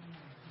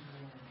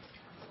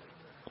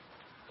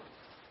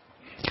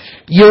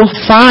 You'll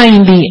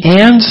find the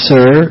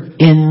answer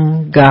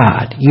in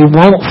God. You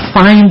won't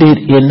find it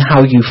in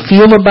how you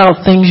feel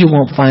about things. You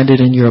won't find it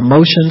in your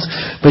emotions,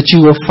 but you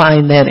will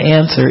find that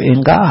answer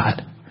in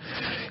God.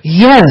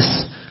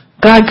 Yes,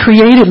 God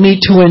created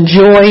me to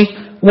enjoy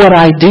what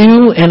I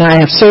do, and I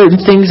have certain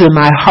things in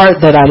my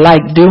heart that I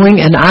like doing,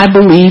 and I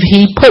believe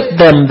He put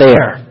them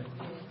there.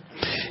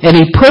 And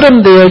He put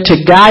them there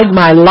to guide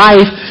my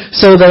life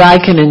so that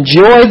I can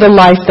enjoy the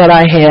life that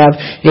I have.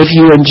 If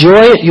you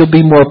enjoy it, you'll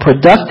be more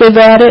productive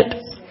at it.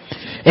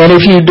 And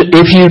if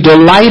you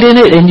delight in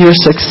it and you're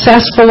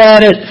successful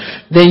at it,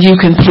 then you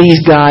can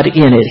please God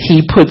in it.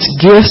 He puts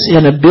gifts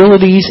and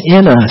abilities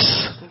in us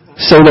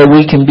so that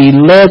we can be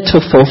led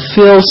to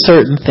fulfill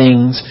certain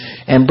things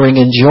and bring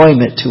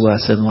enjoyment to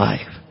us in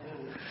life.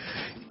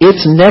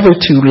 It's never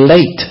too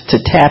late to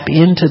tap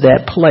into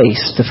that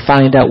place to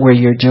find out where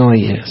your joy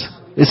is.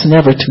 It's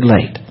never too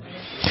late.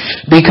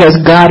 Because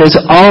God has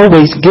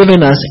always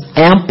given us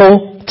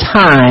ample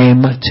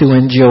time to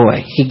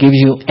enjoy. He gives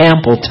you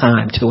ample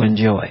time to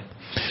enjoy.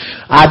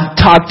 I've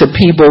talked to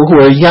people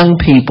who are young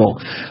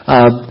people,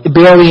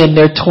 barely in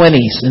their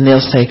 20s, and they'll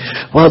say,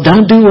 well,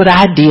 don't do what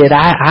I did.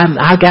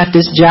 I got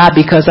this job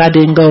because I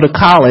didn't go to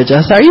college.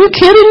 I said, are you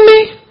kidding me?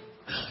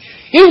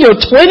 In your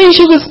 20s,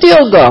 you can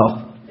still go.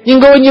 You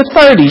can go in your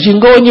 30s. You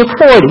can go in your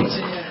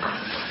 40s.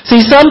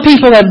 See, some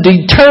people have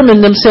determined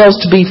themselves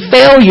to be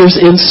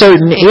failures in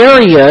certain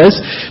areas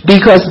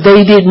because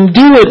they didn't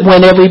do it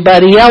when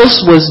everybody else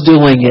was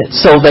doing it,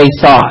 so they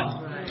thought.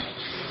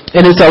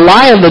 And it's a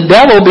lie of the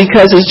devil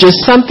because it's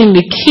just something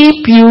to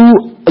keep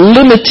you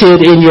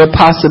limited in your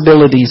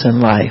possibilities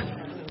in life,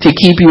 to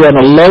keep you on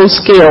a low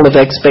scale of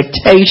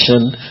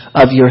expectation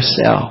of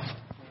yourself.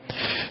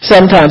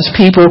 Sometimes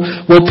people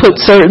will put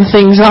certain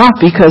things off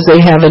because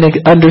they have an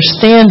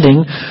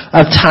understanding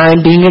of time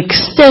being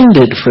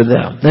extended for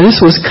them. Now, this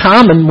was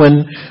common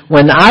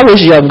when I was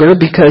younger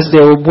because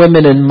there were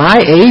women in my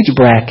age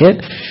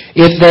bracket.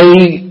 If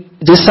they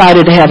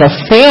decided to have a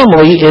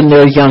family in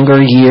their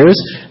younger years,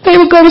 they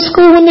would go to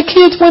school when the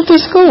kids went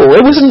to school.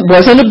 It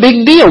wasn't a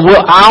big deal.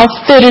 Well, I'll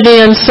fit it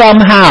in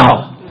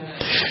somehow.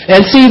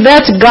 And see,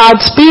 that's God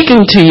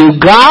speaking to you.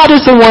 God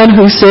is the one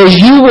who says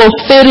you will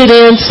fit it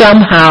in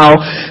somehow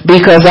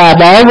because I've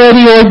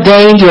already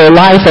ordained your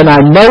life and I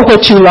know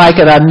what you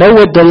like and I know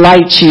what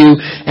delights you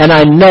and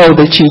I know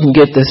that you can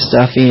get this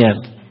stuff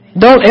in.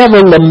 Don't ever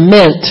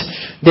lament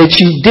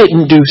that you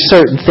didn't do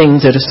certain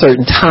things at a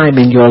certain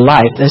time in your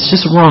life. That's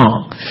just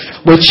wrong.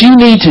 What you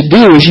need to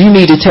do is you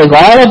need to take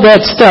all of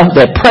that stuff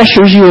that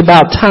pressures you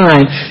about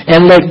time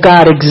and let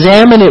God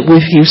examine it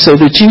with you so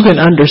that you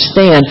can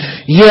understand,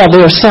 yeah,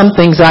 there are some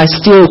things I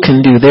still can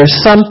do.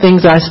 There's some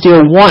things I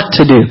still want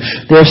to do.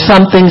 There's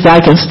some things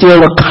I can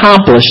still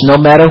accomplish no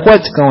matter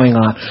what's going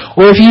on.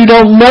 Or if you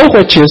don't know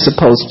what you're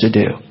supposed to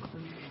do,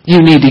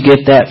 you need to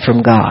get that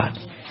from God.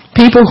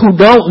 People who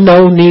don't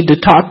know need to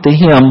talk to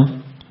Him.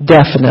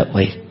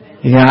 Definitely.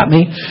 You got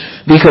me?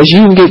 Because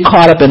you can get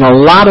caught up in a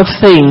lot of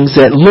things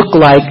that look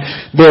like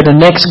they're the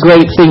next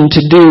great thing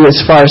to do as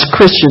far as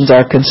Christians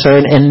are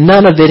concerned, and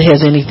none of it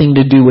has anything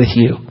to do with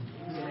you.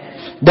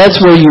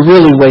 That's where you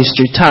really waste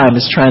your time,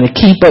 is trying to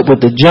keep up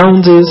with the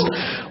Joneses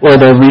or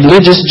the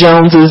religious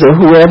Joneses or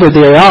whoever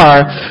they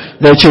are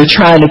that you're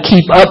trying to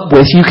keep up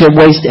with. You can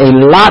waste a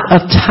lot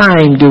of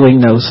time doing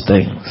those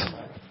things.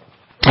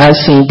 I've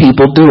seen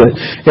people do it.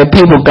 There are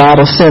people, God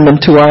will send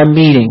them to our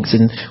meetings,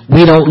 and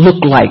we don't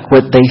look like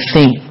what they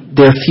think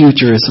their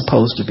future is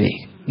supposed to be.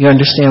 You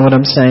understand what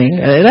I'm saying?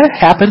 That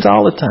happens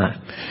all the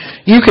time.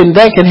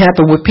 That can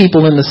happen with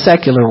people in the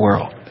secular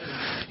world.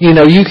 You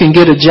know, you can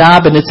get a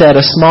job and it's at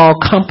a small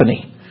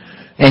company,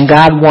 and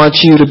God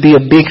wants you to be a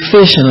big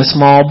fish in a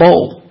small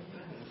bowl.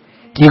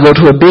 You go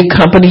to a big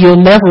company,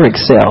 you'll never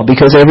excel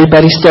because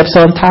everybody steps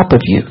on top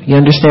of you. You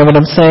understand what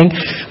I'm saying?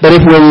 But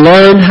if we'll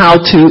learn how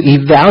to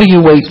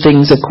evaluate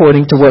things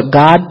according to what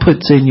God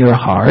puts in your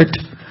heart,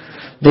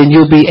 then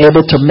you'll be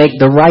able to make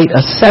the right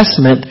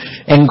assessment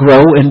and grow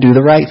and do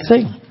the right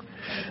thing.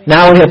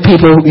 Now we have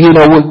people,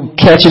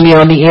 catching me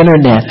on the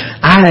internet.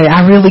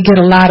 I really get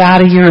a lot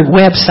out of your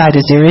website.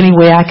 Is there any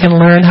way I can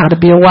learn how to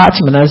be a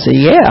watchman? I say,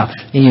 yeah.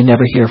 And you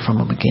never hear from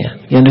them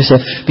again. You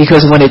understand?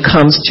 Because when it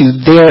comes to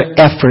their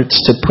efforts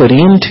to put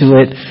into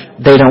it,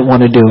 they don't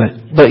want to do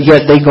it. But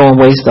yet they go and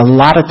waste a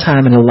lot of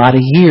time and a lot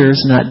of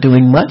years not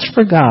doing much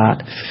for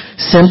God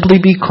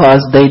simply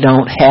because they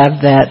don't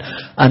have that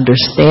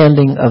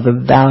understanding of the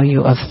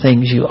value of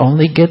things. You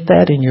only get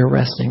that in your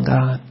rest in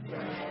God.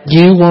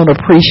 You won't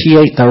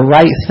appreciate the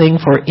right thing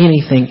for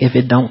anything if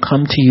it don't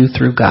come to you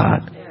through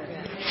God.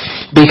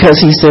 Because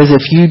He says,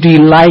 if you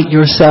delight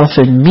yourself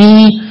in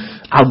me,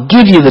 I'll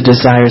give you the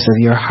desires of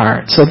your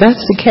heart. So that's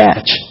the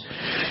catch.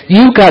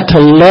 You've got to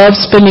love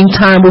spending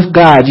time with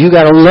God. You've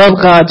got to love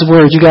God's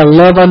Word. You've got to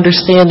love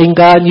understanding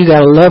God. You've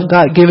got to love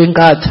God, giving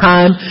God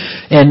time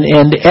and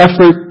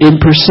effort in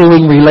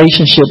pursuing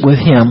relationship with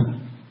Him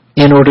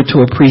in order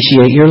to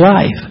appreciate your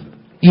life.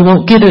 You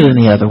won't get it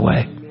any other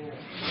way.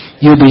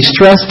 You'll be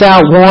stressed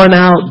out, worn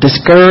out,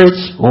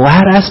 discouraged. Well,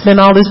 why did I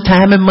spend all this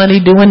time and money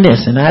doing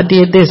this? And I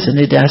did this, and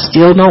I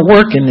still don't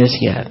work in this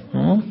yet.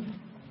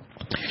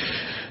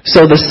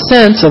 So the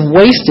sense of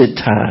wasted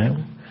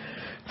time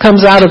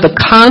comes out of the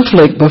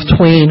conflict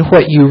between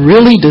what you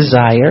really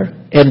desire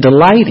and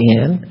delight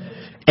in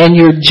and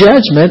your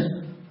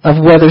judgment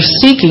of whether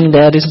seeking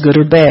that is good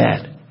or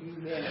bad.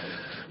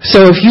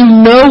 So if you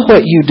know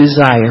what you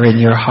desire in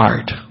your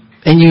heart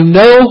and you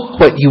know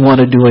what you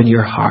want to do in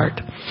your heart,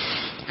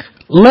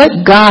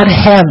 let God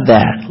have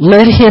that.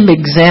 Let Him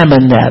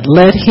examine that.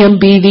 Let Him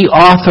be the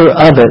author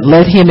of it.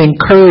 Let Him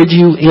encourage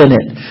you in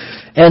it.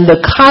 And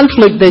the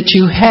conflict that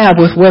you have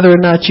with whether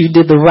or not you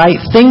did the right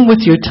thing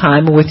with your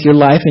time and with your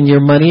life and your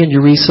money and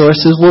your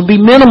resources will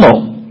be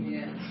minimal.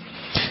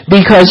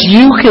 Because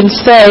you can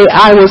say,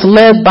 I was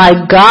led by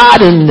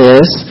God in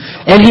this,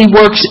 and He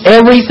works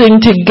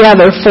everything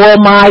together for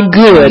my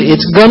good.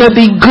 It's going to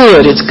be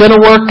good. It's going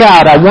to work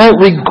out. I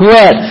won't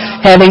regret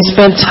having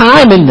spent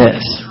time in this.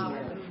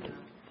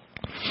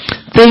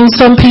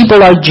 Some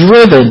people are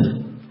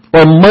driven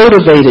or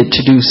motivated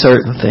to do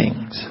certain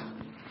things.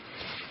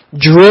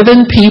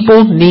 Driven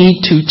people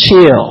need to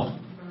chill.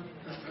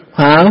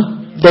 Huh?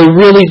 They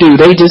really do.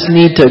 They just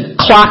need to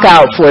clock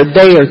out for a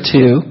day or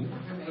two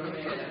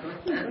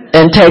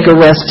and take a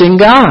rest in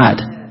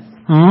God.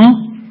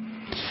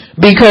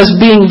 Because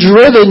being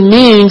driven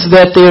means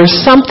that there's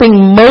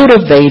something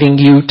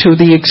motivating you to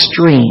the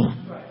extreme.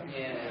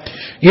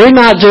 You're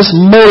not just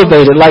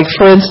motivated. Like,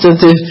 for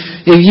instance,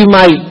 if you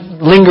might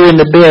linger in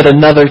the bed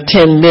another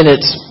 10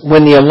 minutes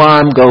when the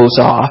alarm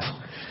goes off,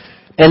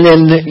 and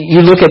then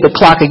you look at the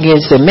clock again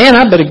and say, man,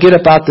 I better get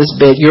up out this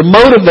bed. You're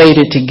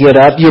motivated to get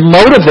up. You're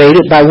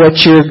motivated by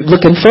what you're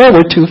looking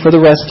forward to for the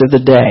rest of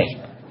the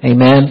day.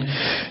 Amen?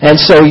 And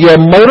so your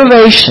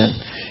motivation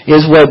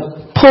is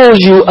what pulls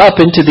you up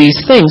into these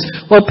things.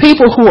 Well,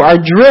 people who are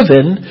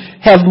driven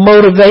have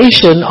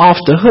motivation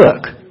off the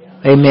hook.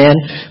 Amen?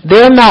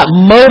 They're not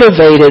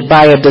motivated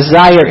by a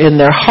desire in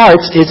their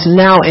hearts. It's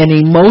now an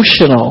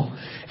emotional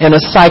and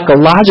a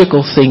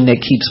psychological thing that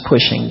keeps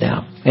pushing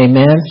them.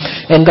 Amen?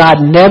 And God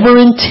never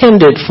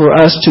intended for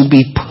us to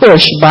be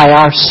pushed by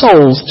our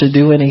souls to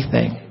do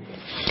anything.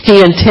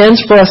 He intends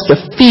for us to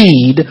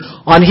feed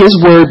on His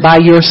Word by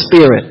your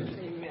spirit.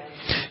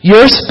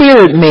 Your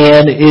spirit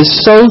man is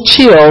so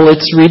chill,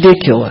 it's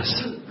ridiculous.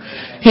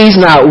 He's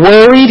not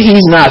worried.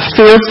 He's not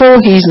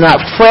fearful. He's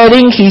not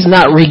fretting. He's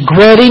not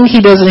regretting.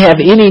 He doesn't have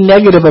any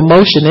negative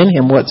emotion in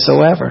him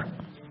whatsoever.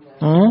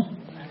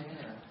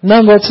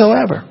 None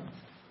whatsoever.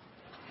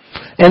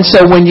 And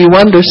so when you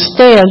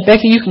understand,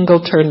 Becky, you can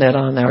go turn that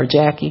on now, or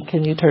Jackie,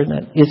 can you turn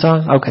that? It's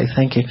on? Okay,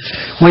 thank you.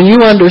 When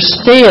you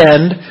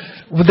understand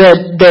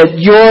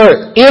that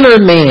your inner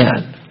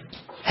man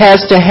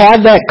has to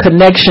have that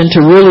connection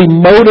to really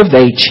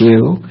motivate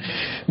you,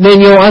 then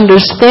you'll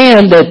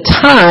understand that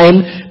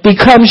time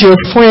becomes your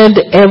friend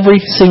every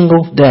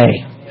single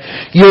day.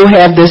 You'll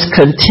have this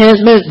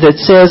contentment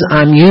that says,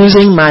 I'm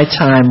using my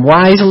time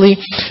wisely.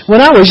 When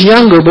I was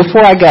younger,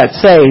 before I got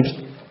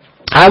saved,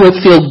 I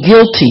would feel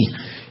guilty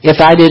if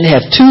I didn't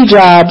have 2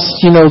 jobs,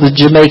 the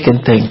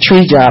Jamaican thing,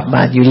 3 job,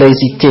 man, you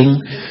lazy thing.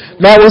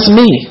 That was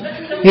me.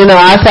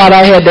 I thought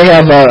I had to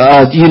have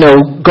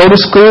go to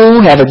school,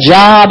 have a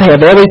job,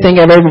 have everything.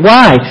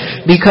 Why?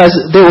 Because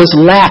there was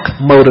lack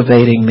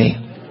motivating me.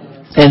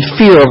 And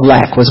fear of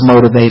lack was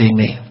motivating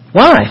me.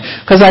 Why?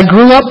 Because I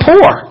grew up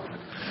poor.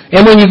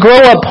 And when you grow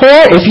up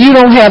poor, if you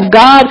don't have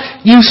God,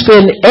 you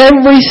spend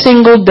every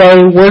single day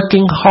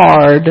working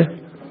hard,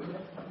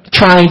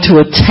 trying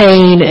to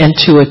attain and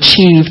to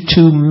achieve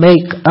to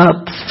make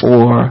up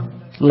for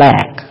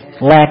lack.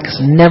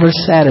 Lack's never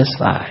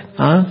satisfied.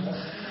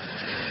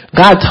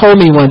 God told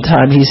me one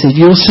time, He said,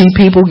 you'll see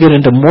people get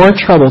into more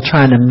trouble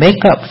trying to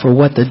make up for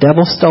what the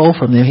devil stole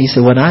from them. He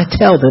said, when I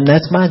tell them,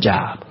 that's my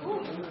job.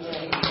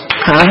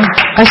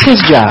 That's His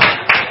job.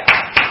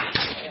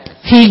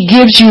 He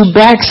gives you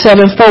back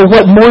sevenfold.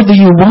 What more do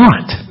you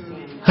want?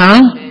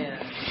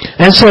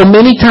 And so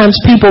many times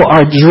people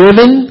are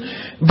driven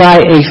by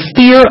a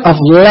fear of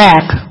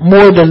lack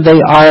more than they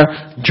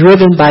are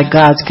driven by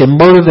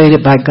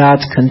motivated by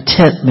God's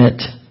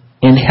contentment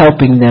in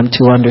helping them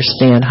to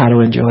understand how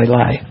to enjoy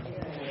life.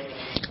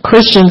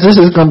 Christians, this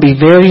is going to be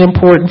very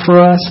important for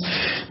us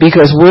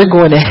because we're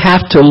going to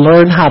have to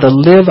learn how to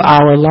live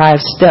our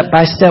lives step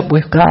by step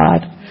with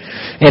God.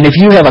 And if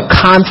you have a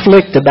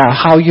conflict about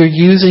how you're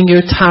using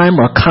your time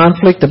or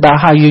conflict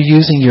about how you're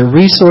using your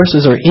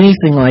resources or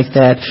anything like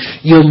that,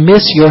 you'll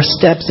miss your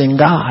steps in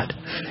God.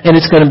 And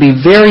it's going to be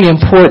very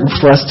important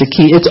for us to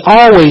keep. It's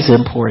always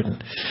important.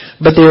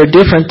 But there are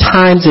different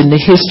times in the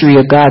history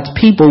of God's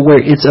people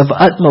where it's of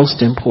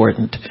utmost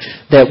importance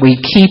that we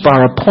keep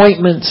our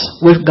appointments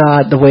with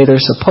God the way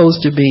they're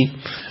supposed to be.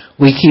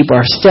 We keep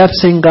our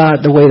steps in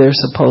God the way they're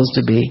supposed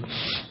to be.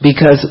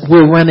 Because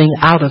we're running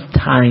out of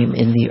time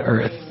in the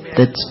earth.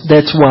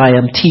 That's why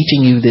I'm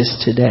teaching you this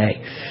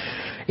today.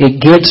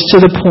 It gets to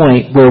the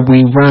point where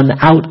we run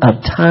out of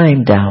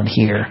time down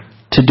here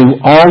to do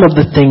all of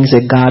the things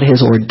that God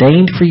has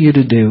ordained for you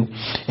to do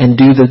and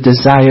do the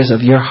desires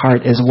of your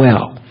heart as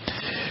well.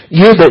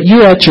 You're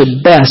at your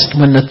best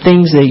when the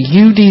things that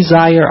you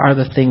desire are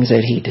the things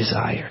that He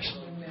desires.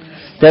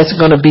 That's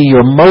going to be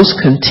your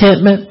most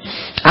contentment.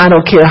 I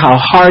don't care how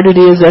hard it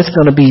is. That's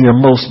going to be your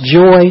most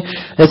joy.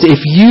 That's if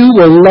you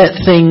will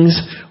let things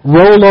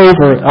roll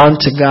over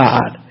onto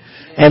God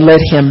and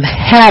let Him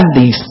have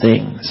these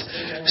things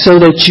so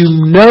that you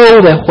know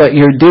that what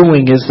you're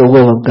doing is the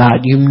will of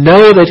God. You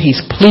know that He's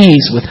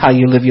pleased with how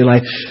you live your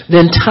life.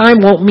 Then time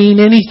won't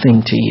mean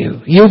anything to you.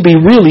 You'll be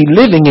really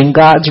living in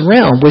God's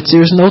realm, which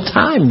there's no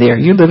time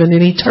there. You're living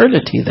in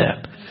eternity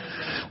then.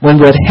 When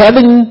what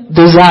heaven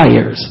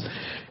desires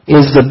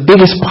is the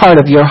biggest part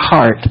of your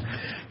heart,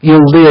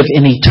 you'll live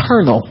in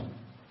eternal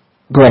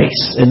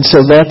grace. And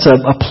so that's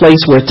a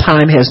place where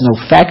time has no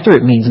factor.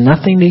 It means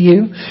nothing to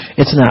you.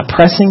 It's not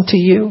pressing to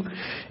you.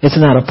 It's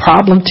not a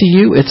problem to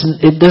you.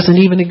 It doesn't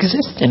even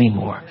exist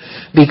anymore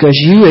because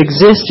you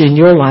exist in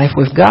your life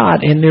with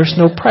God and there's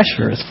no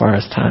pressure as far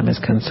as time is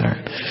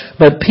concerned.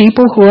 But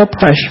people who are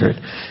pressured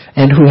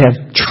and who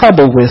have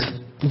trouble with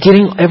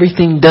getting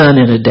everything done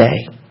in a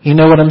day, You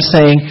know what I'm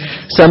saying?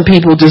 Some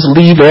people just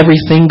leave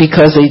everything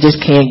because they just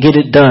can't get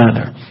it done,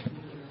 or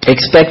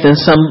expecting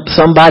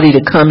somebody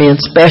to come in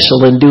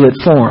special and do it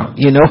for them.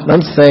 You know what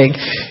I'm saying?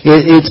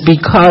 It's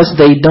because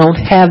they don't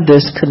have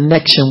this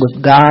connection with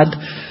God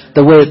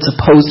the way it's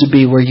supposed to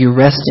be, where you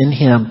rest in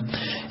Him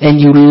and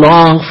you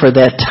long for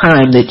that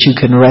time that you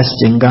can rest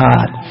in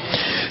God.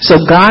 So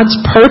God's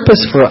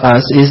purpose for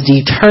us is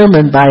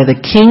determined by the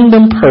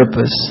kingdom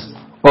purpose,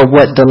 or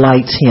what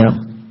delights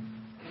Him.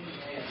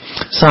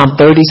 Psalm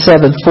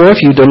 37:4,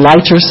 if you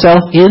delight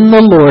yourself in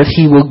the Lord,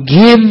 He will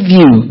give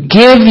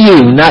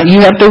you, not you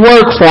have to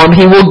work for Him,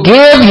 He will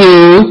give you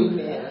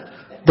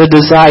the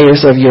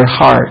desires of your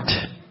heart.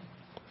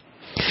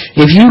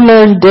 If you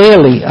learn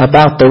daily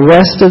about the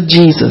rest of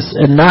Jesus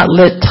and not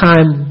let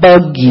time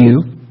bug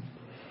you,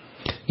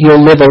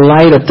 you'll live a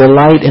life of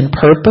delight and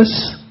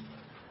purpose.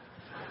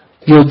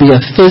 You'll be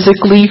a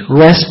physically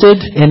rested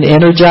and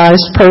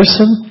energized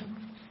person.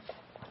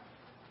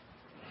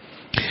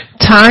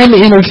 Time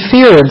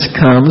interference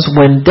comes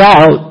when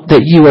doubt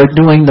that you are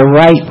doing the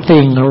right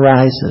thing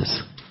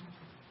arises.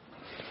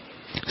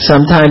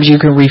 Sometimes you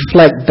can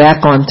reflect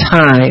back on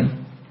time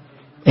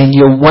and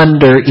you'll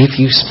wonder if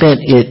you spent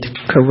it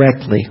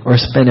correctly or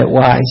spent it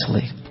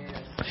wisely.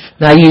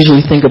 Now, I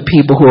usually think of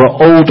people who are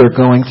older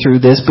going through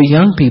this, but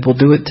young people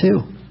do it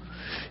too.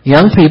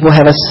 Young people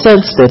have a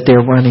sense that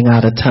they're running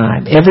out of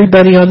time.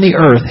 Everybody on the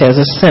earth has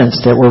a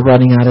sense that we're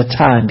running out of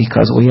time,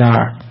 because we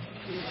are.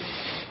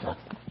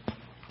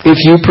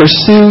 If you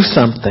pursue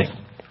something,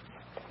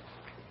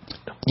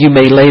 you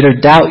may later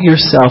doubt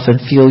yourself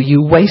and feel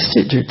you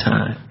wasted your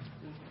time.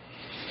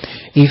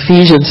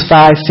 Ephesians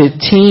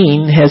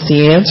 5:15 has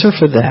the answer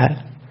for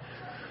that.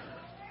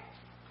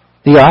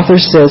 The author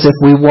says if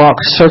we walk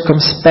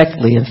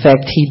circumspectly, in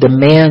fact, he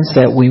demands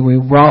that we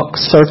walk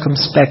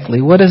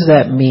circumspectly. What does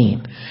that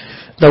mean?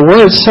 The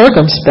word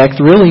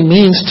circumspect really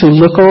means to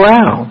look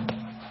around.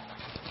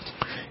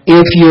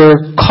 If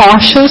you're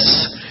cautious,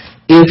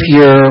 if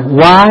you're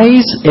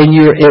wise, and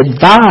you're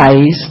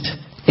advised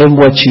in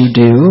what you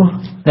do,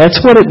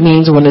 that's what it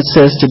means when it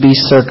says to be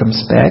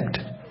circumspect.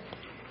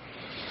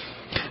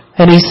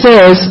 And he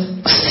says,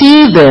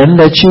 see then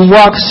that you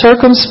walk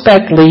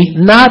circumspectly,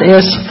 not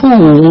as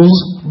fools,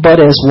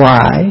 but as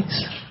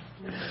wise,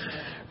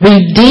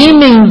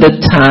 redeeming the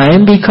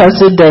time, because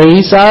the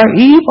days are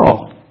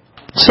evil.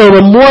 So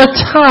the more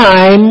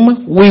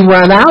time we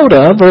run out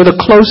of, or the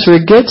closer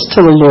it gets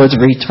to the Lord's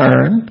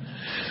return,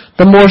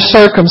 the more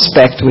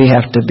circumspect we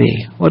have to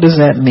be. What does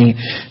that mean?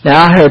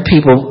 Now, I heard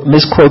people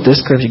misquote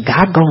this scripture.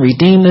 God gonna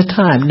redeem the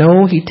time.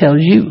 No, he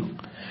tells you,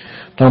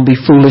 don't be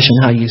foolish in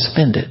how you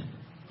spend it.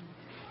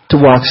 To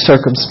walk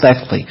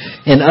circumspectly.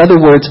 In other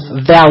words,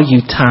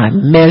 value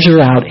time. Measure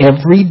out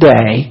every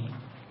day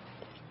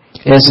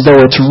as though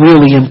it's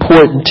really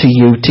important to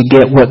you to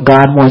get what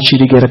God wants you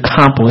to get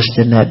accomplished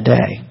in that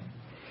day.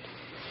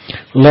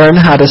 Learn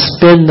how to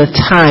spend the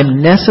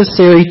time,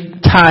 necessary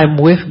time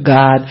with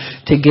God,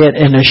 to get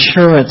an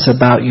assurance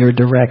about your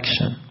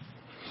direction,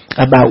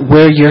 about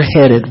where you're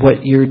headed,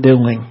 what you're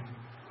doing.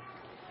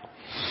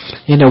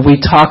 You know,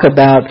 we talk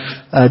about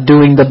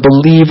doing the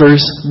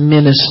believer's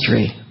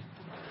ministry.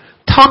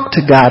 Talk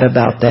to God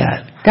about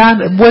that.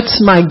 God,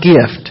 what's my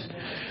gift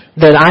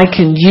that I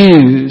can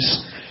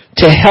use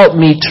to help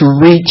me to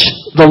reach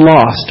the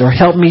lost, or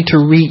help me to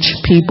reach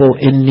people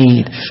in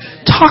need?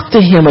 Talk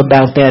to him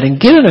about that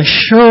and get an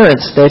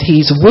assurance that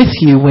he's with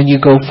you when you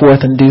go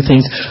forth and do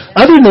things.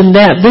 Other than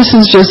that, this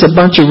is just a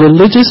bunch of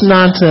religious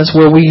nonsense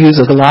where we use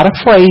a lot of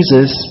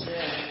phrases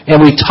and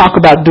we talk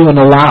about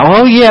doing a lot.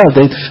 Oh yeah,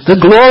 the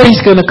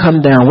glory's going to come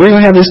down. We're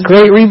going to have this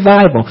great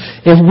revival.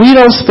 If we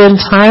don't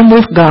spend time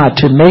with God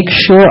to make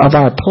sure of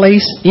our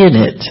place in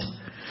it,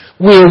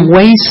 we're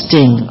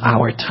wasting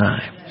our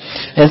time.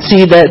 And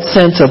see, that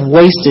sense of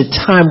wasted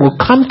time will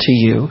come to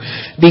you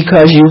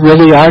because you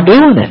really are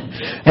doing it.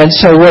 And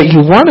so what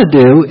you want to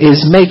do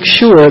is make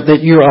sure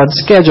that you're on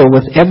schedule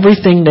with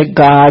everything that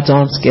God's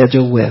on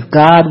schedule with.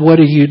 God, what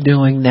are you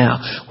doing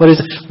now?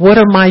 What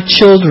are my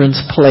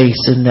children's place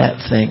in that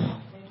thing?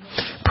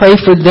 Pray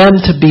for them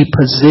to be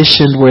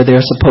positioned where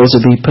they're supposed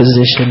to be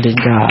positioned in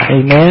God.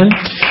 Amen?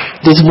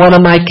 Is one of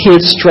my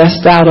kids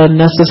stressed out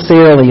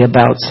unnecessarily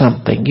about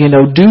something? You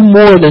know, do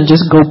more than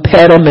just go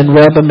pet them and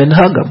rub them and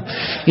hug them.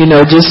 You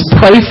know, just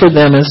pray for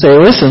them and say,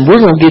 listen,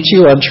 we're going to get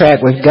you on track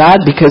with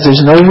God, because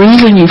there's no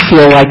reason you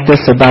feel like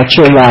this about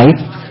your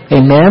life.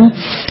 Amen?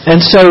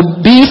 And so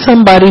be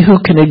somebody who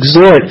can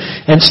exhort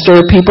and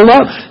stir people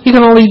up. You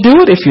can only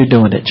do it if you're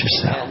doing it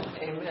yourself.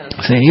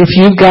 If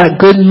you've got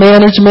good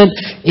management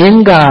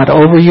in God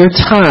over your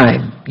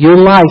time, your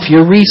life,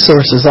 your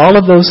resources, all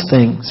of those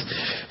things,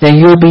 then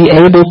you'll be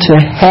able to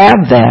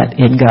have that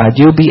in God.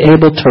 You'll be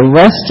able to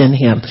rest in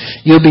Him.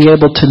 You'll be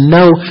able to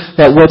know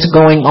that what's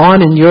going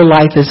on in your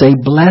life is a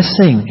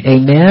blessing.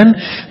 Amen?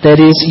 That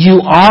is,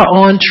 you are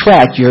on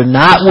track. You're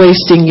not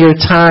wasting your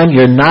time.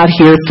 You're not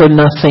here for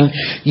nothing.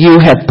 You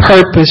have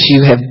purpose.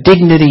 You have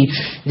dignity.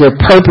 Your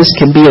purpose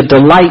can be a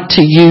delight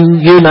to you.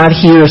 You're not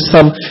here as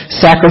some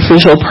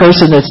sacrificial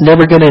person that's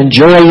never going to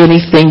enjoy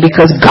anything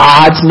because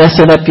God's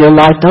messing up your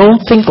life.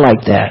 Don't think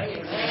like that.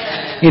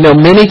 You know,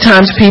 many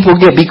times people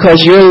get,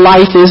 because your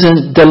life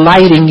isn't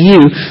delighting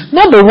you.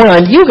 Number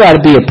one, you got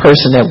to be a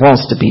person that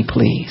wants to be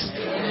pleased.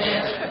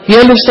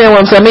 You understand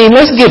what I'm saying? I mean,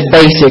 let's get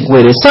basic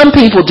with it. Some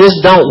people just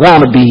don't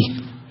want to be.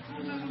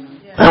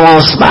 I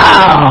want to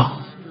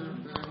smile.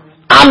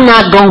 I'm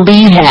not going to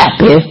be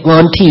happy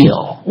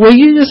until. Well,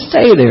 you just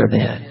stay there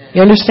then.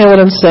 You understand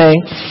what I'm saying?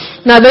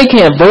 Now, they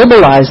can't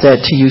verbalize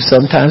that to you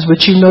sometimes,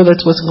 but you know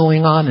that's what's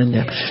going on in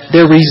them.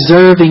 They're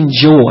reserving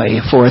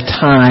joy for a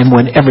time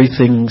when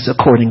everything's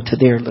according to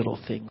their little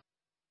things.